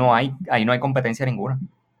 Ahí no hay competencia ninguna.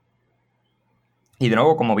 Y de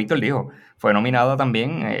nuevo, como Víctor dijo, fue nominada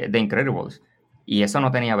también The Incredibles. Y eso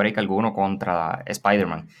no tenía break alguno contra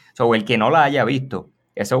Spider-Man. So, el que no la haya visto,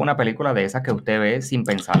 eso es una película de esas que usted ve sin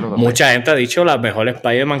pensarlo. Mucha gente ha dicho las mejores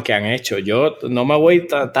Spider-Man que han hecho. Yo no me voy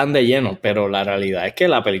tan de lleno, pero la realidad es que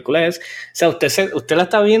la película es... O sea, usted la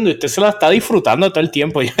está viendo y usted se la está disfrutando todo el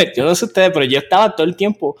tiempo. Yo no sé ustedes, pero yo estaba todo el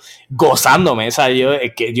tiempo gozándome. O sea,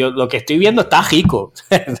 yo lo que estoy viendo está rico.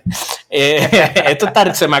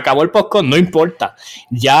 Se me acabó el popcorn, no importa.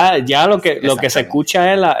 Ya lo que se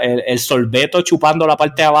escucha es el sorbeto chupando la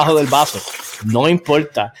parte de abajo del vaso. No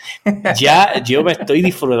importa. Ya yo me estoy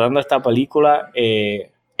disfrutando de esta película.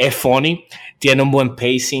 Es funny, tiene un buen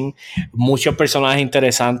pacing, muchos personajes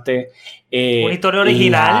interesantes. Una historia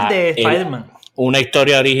original de Spider-Man. una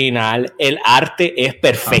historia original, el arte es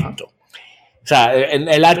perfecto. O sea,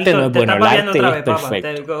 el arte Víctor, no es bueno, el arte es perfecto.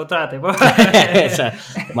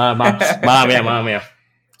 Mala mía.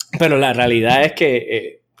 Pero la realidad es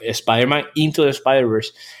que Spider-Man Into the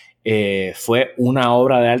Spider-Verse fue una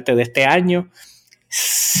obra de arte de este año.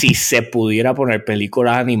 Si se pudiera poner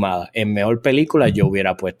películas animadas en mejor película, yo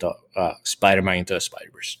hubiera puesto Spider-Man Into the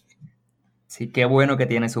Spider-Verse. Sí, qué bueno que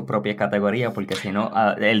tiene sus propias categorías, porque si no,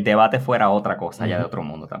 el debate fuera otra cosa, ya de otro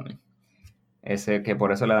mundo también. Ese que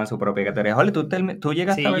por eso le dan su propia categoría. Ole, ¿tú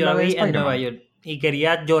llegaste a ver yo la de vi en Nueva York y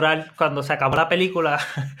quería llorar cuando se acabó la película.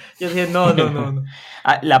 Yo dije, no.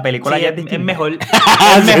 La película sí, ya es mejor.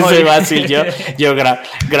 Es mejor. Eso iba a decir yo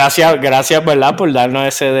gracias, ¿verdad? Por darnos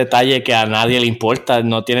ese detalle que a nadie le importa,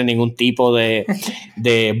 no tiene ningún tipo de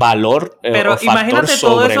valor pero o factor imagínate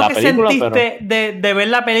sobre todo eso la que película. Sentiste de ver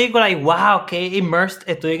la película y wow, qué immersed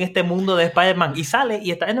estoy en este mundo de Spider-Man. Y sale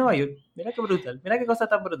y está en Nueva York. Mira qué brutal, mira qué cosa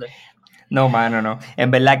tan brutal. No, mano, no. En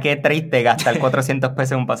verdad que triste gastar 400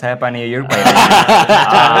 pesos en un pasaje para New York.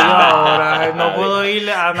 Ahora no puedo ir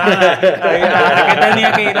a nada. ¿A qué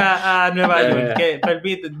tenía que ir a Nueva York?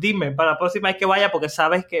 Dime, para la próxima vez que vaya, porque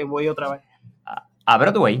sabes que voy otra vez. ¿A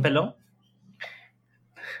Broadway? ¿Perdón?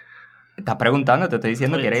 Estás preguntando, te estoy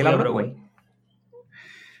diciendo que quieres ir a Broadway.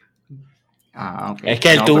 Okay. Es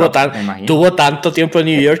que él tuvo tanto tiempo en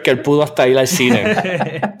New York que él pudo hasta ir al cine.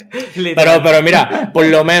 pero mira, por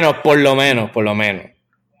lo menos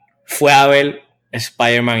fue a ver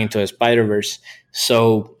Spider-Man Into the Spider-Verse.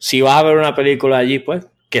 So, si vas a ver una película allí, pues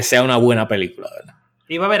que sea una buena película, ¿verdad?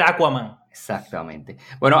 Iba a ver Aquaman. Exactamente.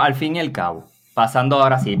 Bueno, al fin y al cabo, pasando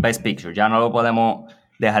ahora sí, Best Picture, ya no lo podemos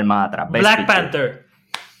dejar más atrás. Black Panther.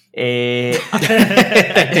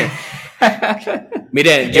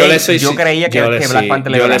 Mire, yo creía que Black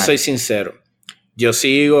Panther yo le soy sincero. Yo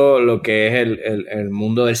sigo lo que es el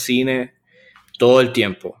mundo del cine todo el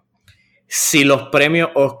tiempo. Si los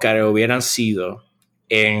premios Oscar hubieran sido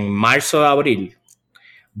en marzo o abril,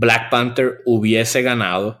 Black Panther hubiese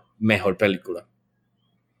ganado mejor película.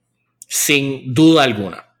 Sin duda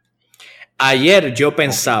alguna. Ayer yo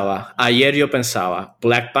pensaba,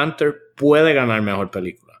 Black Panther puede ganar mejor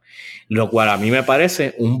película. Lo cual a mí me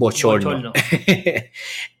parece un bochorno.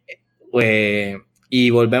 Y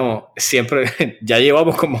volvemos, siempre, ya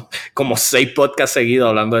llevamos como 6 podcasts seguidos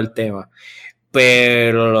hablando del tema.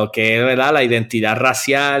 Pero lo que es, ¿verdad?, la identidad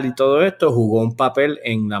racial y todo esto jugó un papel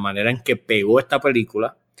en la manera en que pegó esta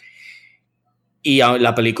película. Y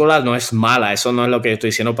la película no es mala, eso no es lo que yo estoy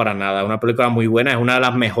diciendo para nada. Es una película muy buena, es una de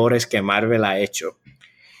las mejores que Marvel ha hecho.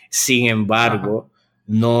 Sin embargo,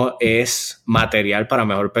 no es material para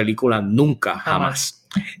mejor película nunca, jamás.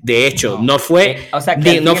 De hecho, no fue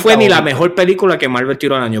ni la mejor película que Marvel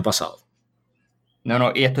tiró el año pasado.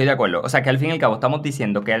 No, y estoy de acuerdo. O sea, que al fin y al cabo estamos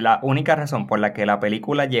diciendo que la única razón por la que la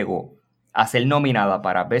película llegó a ser nominada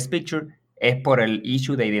para Best Picture es por el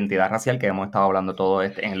issue de identidad racial que hemos estado hablando todo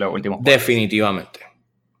en los últimos podcasts.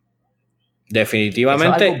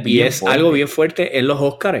 Definitivamente, y es algo bien fuerte en los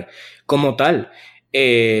Oscars como tal.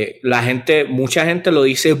 Mucha gente lo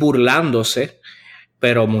dice burlándose,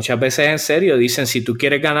 pero muchas veces en serio dicen: si tú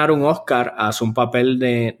quieres ganar un Oscar, haz un papel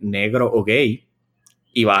de negro o gay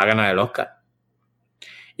y vas a ganar el Oscar.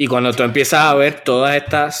 Y cuando tú empiezas a ver todas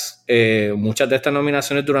estas, muchas de estas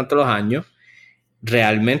nominaciones durante los años,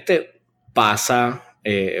 realmente pasa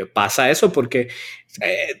eso, porque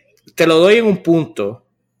te lo doy en un punto.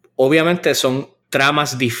 Obviamente son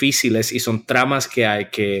tramas difíciles y son tramas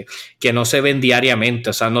que no se ven diariamente.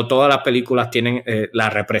 O sea, no todas las películas tienen la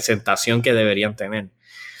representación que deberían tener.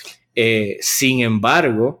 Sin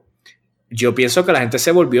embargo, yo pienso que la gente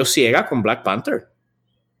se volvió ciega con Black Panther.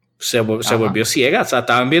 Se volvió ciega. O sea,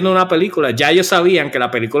 estaban viendo una película. Ya ellos sabían que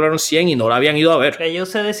la película era un 100 y no la habían ido a ver. Ellos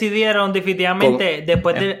se decidieron definitivamente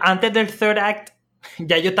antes del third act.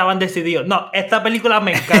 Ya ellos estaban decididos. No, esta película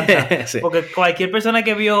me encanta. Sí. Porque cualquier persona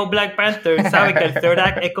que vio Black Panther sabe que el third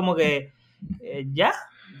act es como que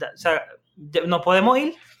o sea, ¿nos podemos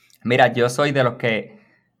ir? Mira, yo soy de los que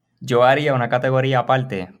yo haría una categoría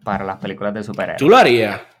aparte para las películas de superhéroes. ¿Tú lo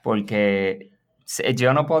harías? Porque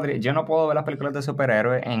yo no puedo ver las películas de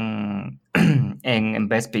superhéroes en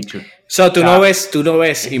Best Picture. So, tú no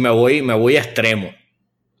ves y me voy a extremo.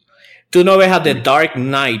 ¿Tú no ves a The Dark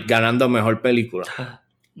Knight ganando mejor película?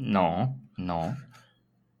 No.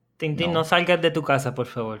 Tintín, no salgas de tu casa, por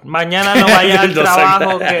favor. Mañana no vayas al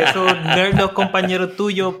trabajo, que esos nerdos compañeros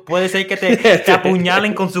tuyos puede ser que te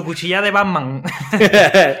apuñalen con su cuchilla de Batman.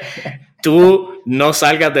 Tú no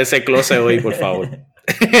salgas de ese closet hoy, por favor.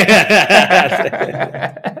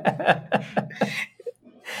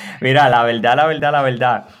 Mira, la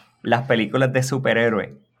verdad, las películas de superhéroes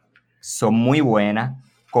son muy buenas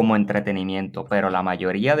como entretenimiento, pero la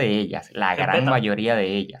mayoría de ellas, la gran mayoría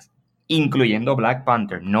de ellas, incluyendo Black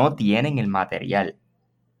Panther, no tienen el material.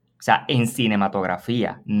 O sea, en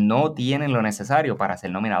cinematografía no tienen lo necesario para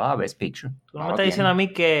ser nominada a Best Picture. Tú no me estás diciendo a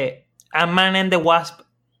mí que Ant-Man and the Wasp.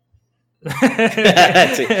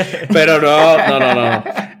 Sí, pero no.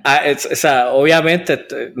 O sea, obviamente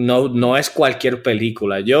no es cualquier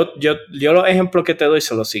película. Yo los ejemplos que te doy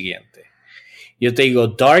son los siguientes. Yo te digo,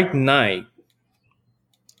 Dark Knight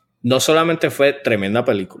no solamente fue tremenda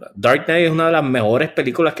película. Dark Knight es una de las mejores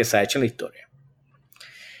películas que se ha hecho en la historia.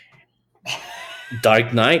 Dark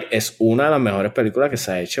Knight es una de las mejores películas que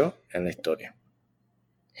se ha hecho en la historia.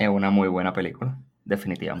 Es una muy buena película,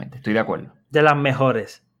 definitivamente. Estoy de acuerdo. De las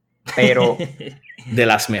mejores. Pero de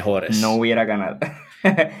las mejores. No hubiera ganado.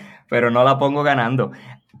 Pero no la pongo ganando.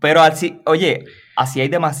 Pero así, oye, así hay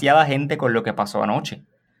demasiada gente con lo que pasó anoche.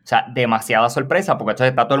 O sea, demasiada sorpresa, porque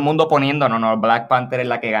entonces está todo el mundo poniendo, no, Black Panther es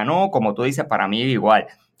la que ganó, como tú dices, para mí igual.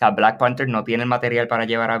 O sea, Black Panther no tiene el material para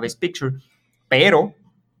llevar a Best Picture, pero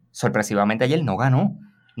sorpresivamente ayer no ganó.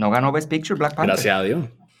 No ganó Best Picture Black Panther. Gracias a Dios.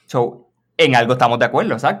 So, en algo estamos de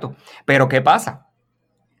acuerdo, exacto. Pero ¿qué pasa?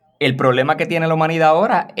 El problema que tiene la humanidad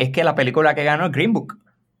ahora es que la película que ganó es Green Book.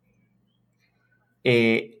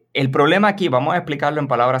 El problema aquí, vamos a explicarlo en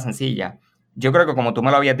palabras sencillas. Yo creo que como tú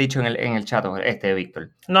me lo habías dicho en el chat,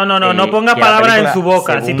 Víctor. No ponga palabras en su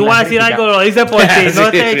boca. Si tú vas a decir algo, lo dices por ti. No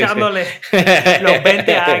estés echándole los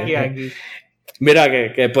 20 aquí. Mira,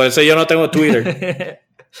 que por eso yo no tengo Twitter.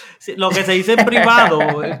 Sí, lo que se dice en privado,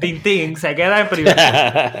 Tintín, se queda en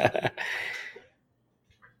privado.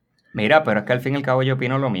 Mira, pero es que al fin y al cabo yo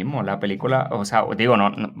opino lo mismo. La película, o sea, digo,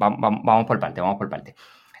 vamos por parte.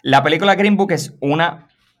 La película Green Book es una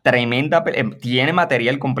tremenda, tiene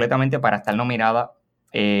material completamente para estar nominada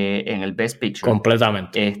en el Best Picture.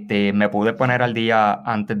 Completamente. Me pude poner al día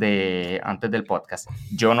antes del podcast.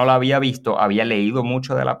 Yo no la había visto, había leído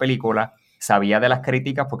mucho de la película, sabía de las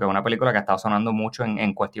críticas, porque es una película que ha estado sonando mucho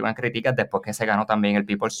en cuestión de críticas después que se ganó también el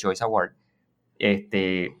People's Choice Award.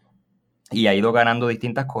 Y ha ido ganando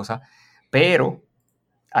distintas cosas, pero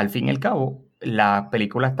al fin y al cabo, la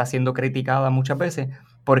película está siendo criticada muchas veces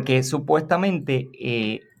porque supuestamente,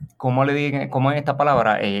 ¿cómo es esta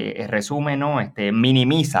palabra? Resume, ¿no?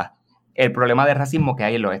 Minimiza el problema de racismo que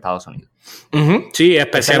hay en los Estados Unidos. Uh-huh. Sí,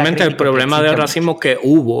 especialmente el problema de racismo que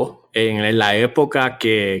hubo en la época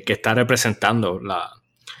que está representando la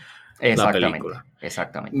película.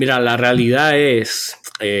 Exactamente. Mira, la realidad es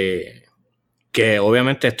que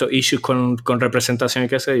obviamente estos issues con representación y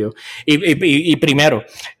qué sé yo. Y primero,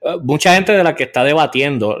 mucha gente de la que está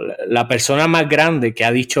debatiendo, la persona más grande que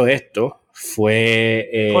ha dicho esto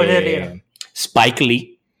fue Spike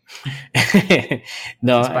Lee.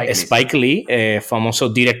 Spike Lee, famoso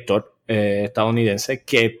director estadounidense,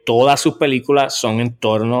 que todas sus películas son en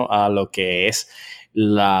torno a lo que es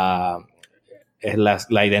la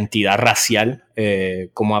identidad racial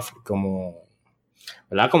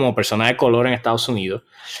 ¿verdad? Como persona de color en Estados Unidos.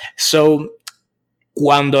 So,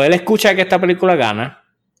 cuando él escucha que esta película gana,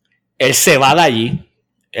 él se va de allí.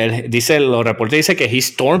 Los reportes dicen que he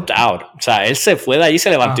stormed out. O sea, él se fue de allí, se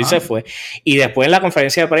levantó y se fue. Y después en la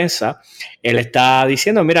conferencia de prensa, él está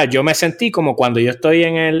diciendo, mira, yo me sentí como cuando yo estoy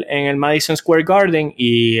en el Madison Square Garden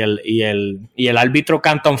y el árbitro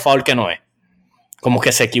canta un foul que no es. Como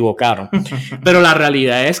que se equivocaron. Pero la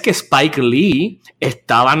realidad es que Spike Lee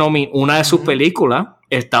una de sus películas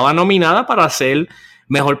estaba nominada para hacer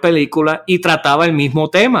mejor película y trataba el mismo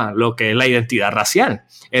tema, lo que es la identidad racial.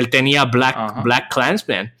 Él tenía Black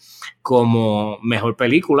Klansman como mejor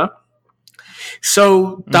película.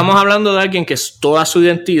 So, estamos hablando de alguien que toda su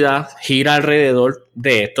identidad gira alrededor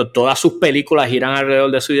de esto. Todas sus películas giran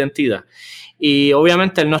alrededor de su identidad. Y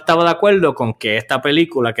obviamente él no estaba de acuerdo con que esta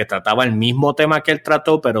película, que trataba el mismo tema que él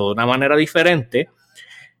trató, pero de una manera diferente,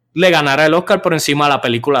 le ganara el Oscar por encima de la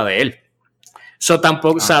película de él.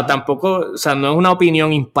 Tampoco, no es una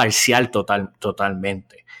opinión imparcial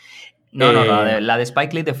totalmente. No, la de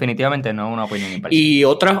Spike Lee definitivamente no es una opinión imparcial. Y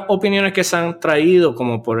otras opiniones que se han traído,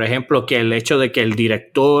 como por ejemplo que el hecho de que el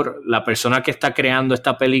director, la persona que está creando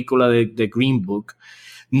esta película de Green Book,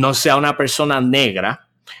 no sea una persona negra,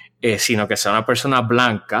 sino que sea una persona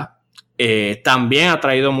blanca, también ha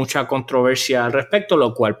traído mucha controversia al respecto,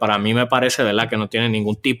 lo cual para mí me parece, ¿verdad?, que no tiene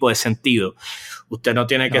ningún tipo de sentido. Usted no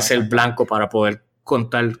tiene que ser blanco para poder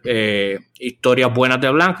contar historias buenas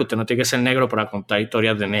de blanco, usted no tiene que ser negro para contar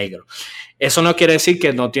historias de negro. Eso no quiere decir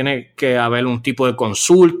que no tiene que haber un tipo de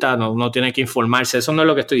consulta, no tiene que informarse, eso no es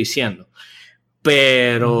lo que estoy diciendo.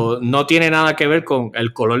 Pero no tiene nada que ver con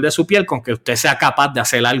el color de su piel, con que usted sea capaz de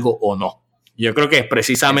hacer algo o no. Yo creo que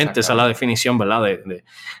precisamente esa es la definición, ¿verdad?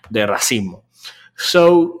 De racismo.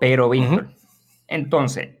 Pero, Víctor,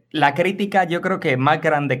 entonces, la crítica yo creo que es más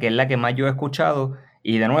grande, que es la que más yo he escuchado,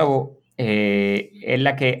 y de nuevo, es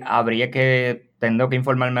la que tengo que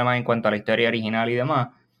informarme más en cuanto a la historia original y demás,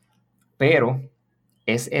 pero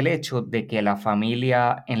es el hecho de que la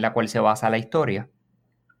familia en la cual se basa la historia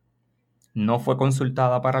no fue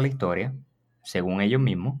consultada para la historia, según ellos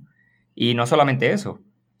mismos, y no solamente eso,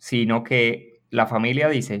 sino que la familia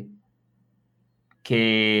dice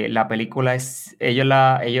que la película es, ellos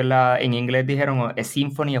en inglés dijeron A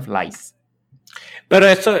Symphony of Lies. Pero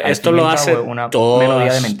esto lo hace una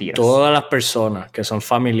melodía de mentiras. Todas las personas que son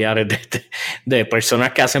familiares de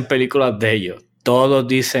personas que hacen películas de ellos. Todos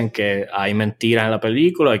dicen que hay mentiras en la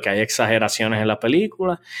película y que hay exageraciones en la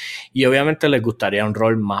película, y obviamente les gustaría un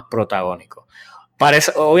rol más protagónico.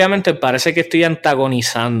 Obviamente parece que estoy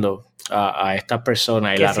antagonizando a estas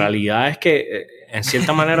personas, y la realidad es que en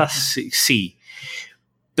cierta manera sí,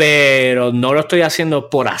 pero no lo estoy haciendo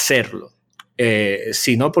por hacerlo,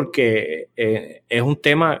 sino porque es un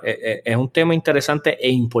tema interesante e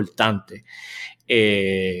importante.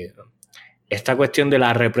 Esta cuestión de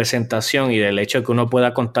la representación y del hecho de que uno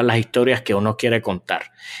pueda contar las historias que uno quiere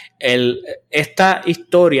contar. Esta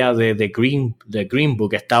historia de Green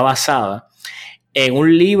Book está basada en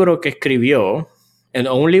un libro que escribió,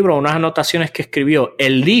 unas anotaciones que escribió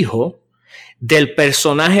el hijo del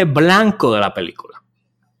personaje blanco de la película.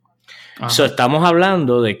 So, estamos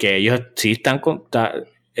hablando de que ellos sí están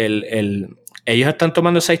ellos están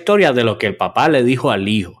tomando esa historia de lo que el papá le dijo al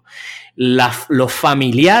hijo. Los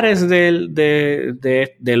familiares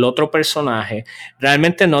del otro personaje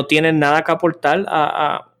realmente no tienen nada que aportar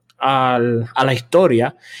a la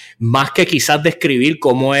historia, más que quizás describir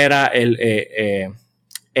cómo era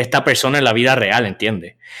esta persona en la vida real,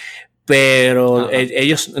 ¿entiendes? Pero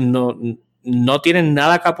ellos no tienen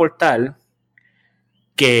nada que aportar,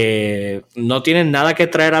 que no tienen nada que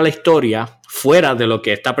traer a la historia fuera de lo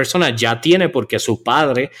que esta persona ya tiene, porque su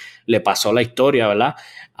padre le pasó la historia, ¿verdad?,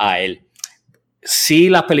 a él. Si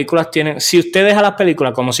las películas si usted deja las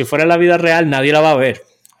películas como si fuera la vida real, nadie la va a ver.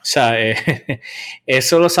 O sea,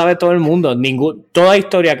 eso lo sabe todo el mundo. Toda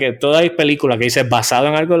película que dice basado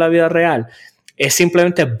en algo de la vida real es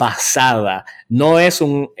simplemente basada. No es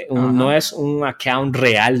no es un account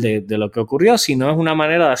real de lo que ocurrió, sino es una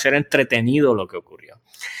manera de hacer entretenido lo que ocurrió.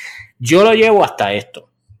 Yo lo llevo hasta esto.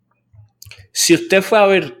 Si usted fue a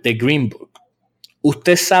ver The Green Book,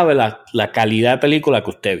 usted sabe la calidad de película que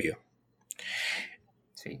usted vio.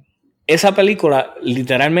 Esa película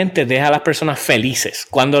literalmente deja a las personas felices.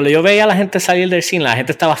 Cuando yo veía a la gente salir del cine, la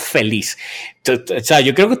gente estaba feliz. O sea,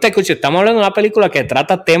 yo creo que usted escucha, estamos hablando de una película que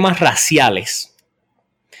trata temas raciales,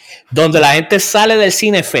 donde la gente sale del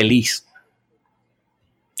cine feliz,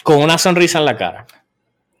 con una sonrisa en la cara.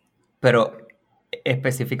 Pero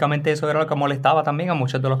específicamente eso era lo que molestaba también a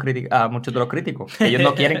muchos de los críticos. Ellos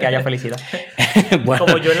no quieren que haya felicidad. Bueno,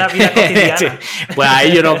 como yo en la vida cotidiana. Sí. Pues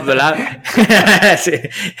ahí yo no, ¿verdad? Sí.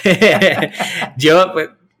 Yo pues,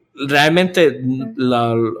 realmente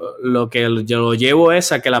lo que yo lo llevo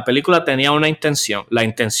es a que la película tenía una intención. La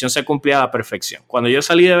intención se cumplía a la perfección. Cuando yo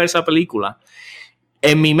salí de ver esa película,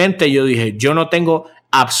 en mi mente yo dije, yo no tengo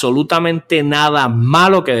absolutamente nada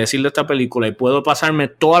malo que decir de esta película y puedo pasarme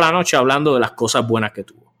toda la noche hablando de las cosas buenas que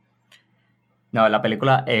tuvo. No, la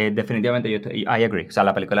película definitivamente I agree. O sea,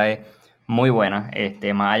 la película es muy buena.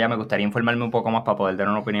 Más allá me gustaría informarme un poco más para poder dar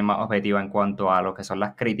una opinión más objetiva en cuanto a lo que son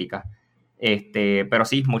las críticas. Pero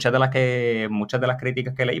sí, muchas de las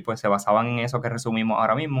críticas que leí pues se basaban en eso que resumimos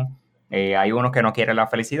ahora mismo. Hay unos que no quieren la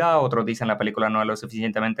felicidad, otros dicen la película no es lo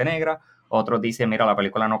suficientemente negra, otros dicen, mira, la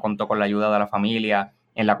película no contó con la ayuda de la familia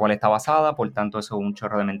en la cual está basada, por tanto eso es un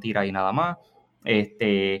chorro de mentiras y nada más.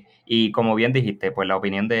 Y como bien dijiste, pues la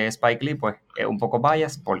opinión de Spike Lee pues es un poco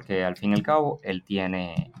bias, porque al fin y al cabo él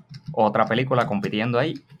tiene otra película compitiendo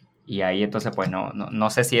ahí, y ahí entonces pues no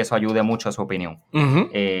sé si eso ayude mucho a su opinión. Uh-huh.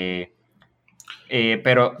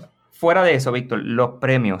 Pero fuera de eso, Víctor, los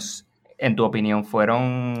premios, en tu opinión,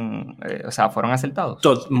 fueron acertados.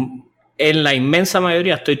 En la inmensa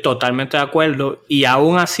mayoría estoy totalmente de acuerdo, y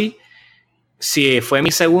aún así, si fue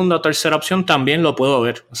mi segunda o tercera opción, también lo puedo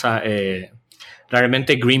ver. O sea,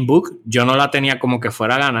 realmente Green Book, yo no la tenía como que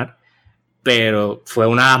fuera a ganar, pero fue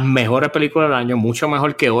una de las mejores películas del año, mucho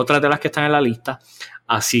mejor que otras de las que están en la lista,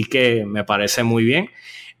 así que me parece muy bien.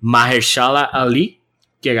 Mahershala Ali,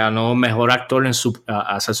 que ganó mejor actor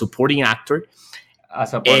as a supporting actor,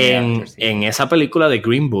 en esa película de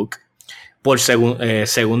Green Book, por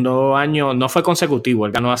segundo año, no fue consecutivo,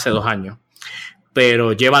 él ganó hace 2 años,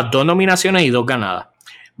 pero lleva 2 nominaciones y 2 ganadas.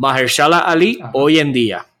 Mahershala Ali, hoy en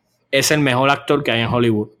día, es el mejor actor que hay en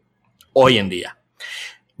Hollywood hoy en día.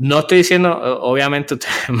 No estoy diciendo, obviamente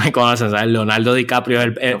ustedes me conocen, ¿sabes? Leonardo DiCaprio es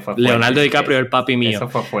el papi mío.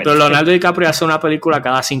 Pero Leonardo DiCaprio hace una película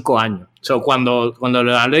cada 5 años. So, cuando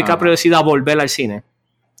Leonardo DiCaprio decida volver al cine,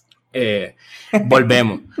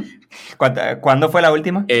 volvemos. ¿Cuándo fue la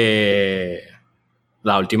última?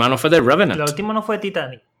 La última no fue The Revenant. La última no fue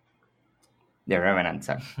Titanic. The Revenant,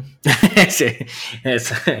 ¿sabes? Sí.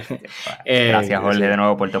 Gracias, Jorge, de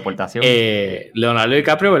nuevo por tu aportación. Leonardo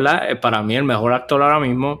DiCaprio, ¿verdad? Para mí el mejor actor ahora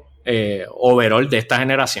mismo, overall de esta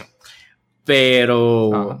generación.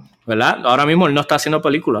 Pero, ¿verdad? Ahora mismo él no está haciendo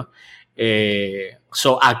películas.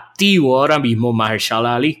 Activo ahora mismo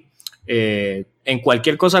Mahershala Ali. En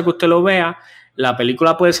cualquier cosa que usted lo vea, la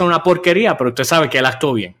película puede ser una porquería, pero usted sabe que él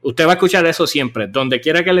actuó bien. Usted va a escuchar eso siempre, donde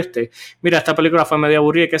quiera que él esté. Mira, esta película fue medio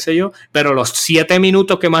aburrida, qué sé yo, pero los 7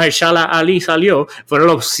 minutos que Mahershala Ali salió fueron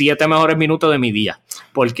los 7 mejores minutos de mi día.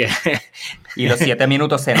 Porque... Y los 7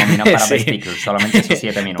 minutos se nominan para Best Picture, solamente esos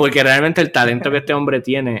 7 minutos. Porque realmente el talento que este hombre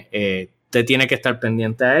tiene, usted tiene que estar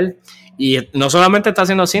pendiente a él. Y no solamente está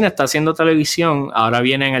haciendo cine, está haciendo televisión. Ahora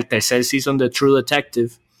viene en el 3er season de True Detective,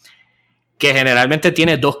 que generalmente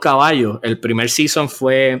tiene 2 caballos. El primer season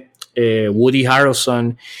fue Woody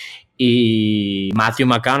Harrelson y Matthew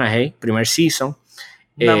McConaughey, primer season.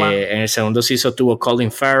 En el segundo season tuvo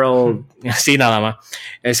Colin Farrell, así nada más.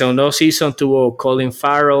 El segundo season tuvo Colin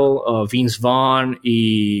Farrell, Vince Vaughn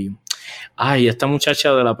y... Ay, esta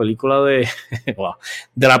muchacha de la película de... wow,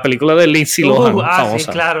 de la película de Lindsay Lohan, famosa. Sí,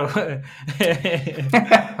 claro.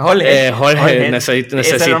 Jorge,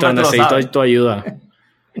 necesito tu ayuda.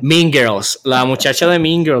 Mean Girls, la muchacha de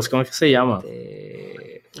Mean Girls, ¿cómo es que se llama?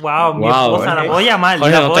 Wow, mi esposa, la voy a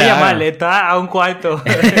llamar, está a un cuarto.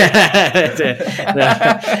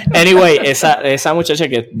 Anyway, esa muchacha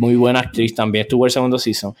que es muy buena actriz también estuvo el segundo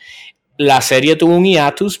season. La serie tuvo un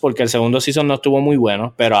hiatus porque el segundo season no estuvo muy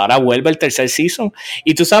bueno, pero ahora vuelve el 3er season.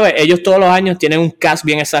 Y tú sabes, ellos todos los años tienen un cast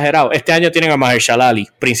bien exagerado. Este año tienen a Mahershala Ali,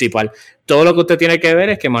 principal. Todo lo que usted tiene que ver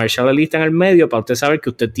es que Mahershala Ali está en el medio para usted saber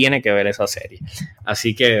que usted tiene que ver esa serie.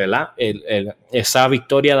 Así que, ¿verdad? Esa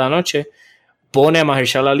victoria de anoche pone a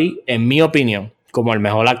Mahershala Ali, en mi opinión, como el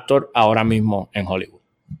mejor actor ahora mismo en Hollywood.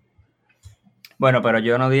 Bueno, pero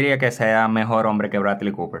yo no diría que sea mejor hombre que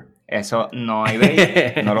Bradley Cooper. Eso no hay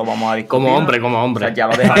break, no lo vamos a discutir. Como hombre. O sea, ya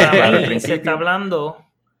lo dejamos claro al principio. Se está hablando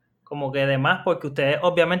como que de más, porque ustedes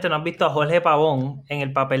obviamente no han visto a Jorge Pavón en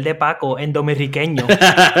el papel de Paco en Dominiqueño.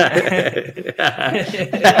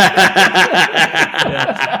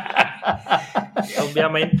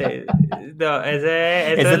 Obviamente. No,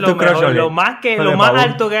 ese es lo mejor, lo más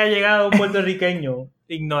alto que ha llegado un puertorriqueño,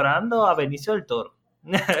 ignorando a Benicio del Toro.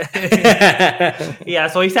 Y a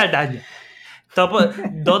Zoe Saldaña.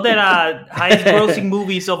 2 de las highest grossing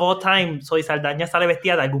movies of all time. Zoe Saldaña sale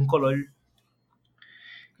vestida de algún color.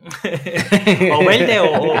 O verde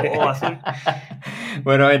o azul.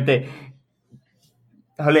 Bueno,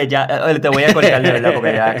 Jole, te voy a cortar de verdad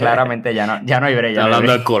porque ya claramente ya no hay break.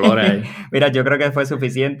 Hablando de colores ahí. Mira, yo creo que fue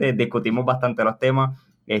suficiente. Discutimos bastante los temas.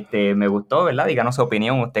 Me gustó, ¿verdad? Díganos su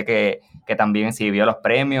opinión. Usted que también si vio los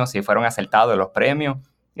premios, si fueron acertados los premios.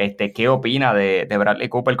 ¿Qué opina de Bradley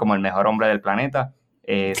Cooper como el mejor hombre del planeta?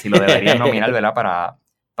 Si lo deberían nominar, ¿verdad?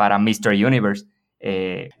 Para Mr. Universe.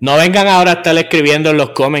 No vengan ahora a estar escribiendo en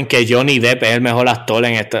los comments que Johnny Depp es el mejor actor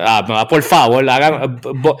en esto. Por favor,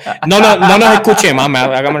 no nos escuche más,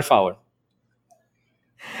 hágame el favor.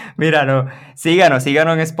 Mira, no, síganos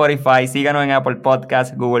en Spotify, síganos en Apple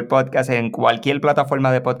Podcasts, Google Podcasts, en cualquier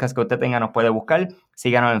plataforma de podcast que usted tenga nos puede buscar.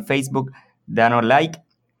 Síganos en Facebook, danos like,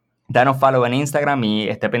 danos follow en Instagram y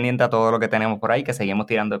esté pendiente a todo lo que tenemos por ahí, que seguimos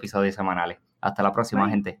tirando episodios semanales. Hasta la próxima,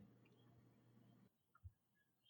 gente.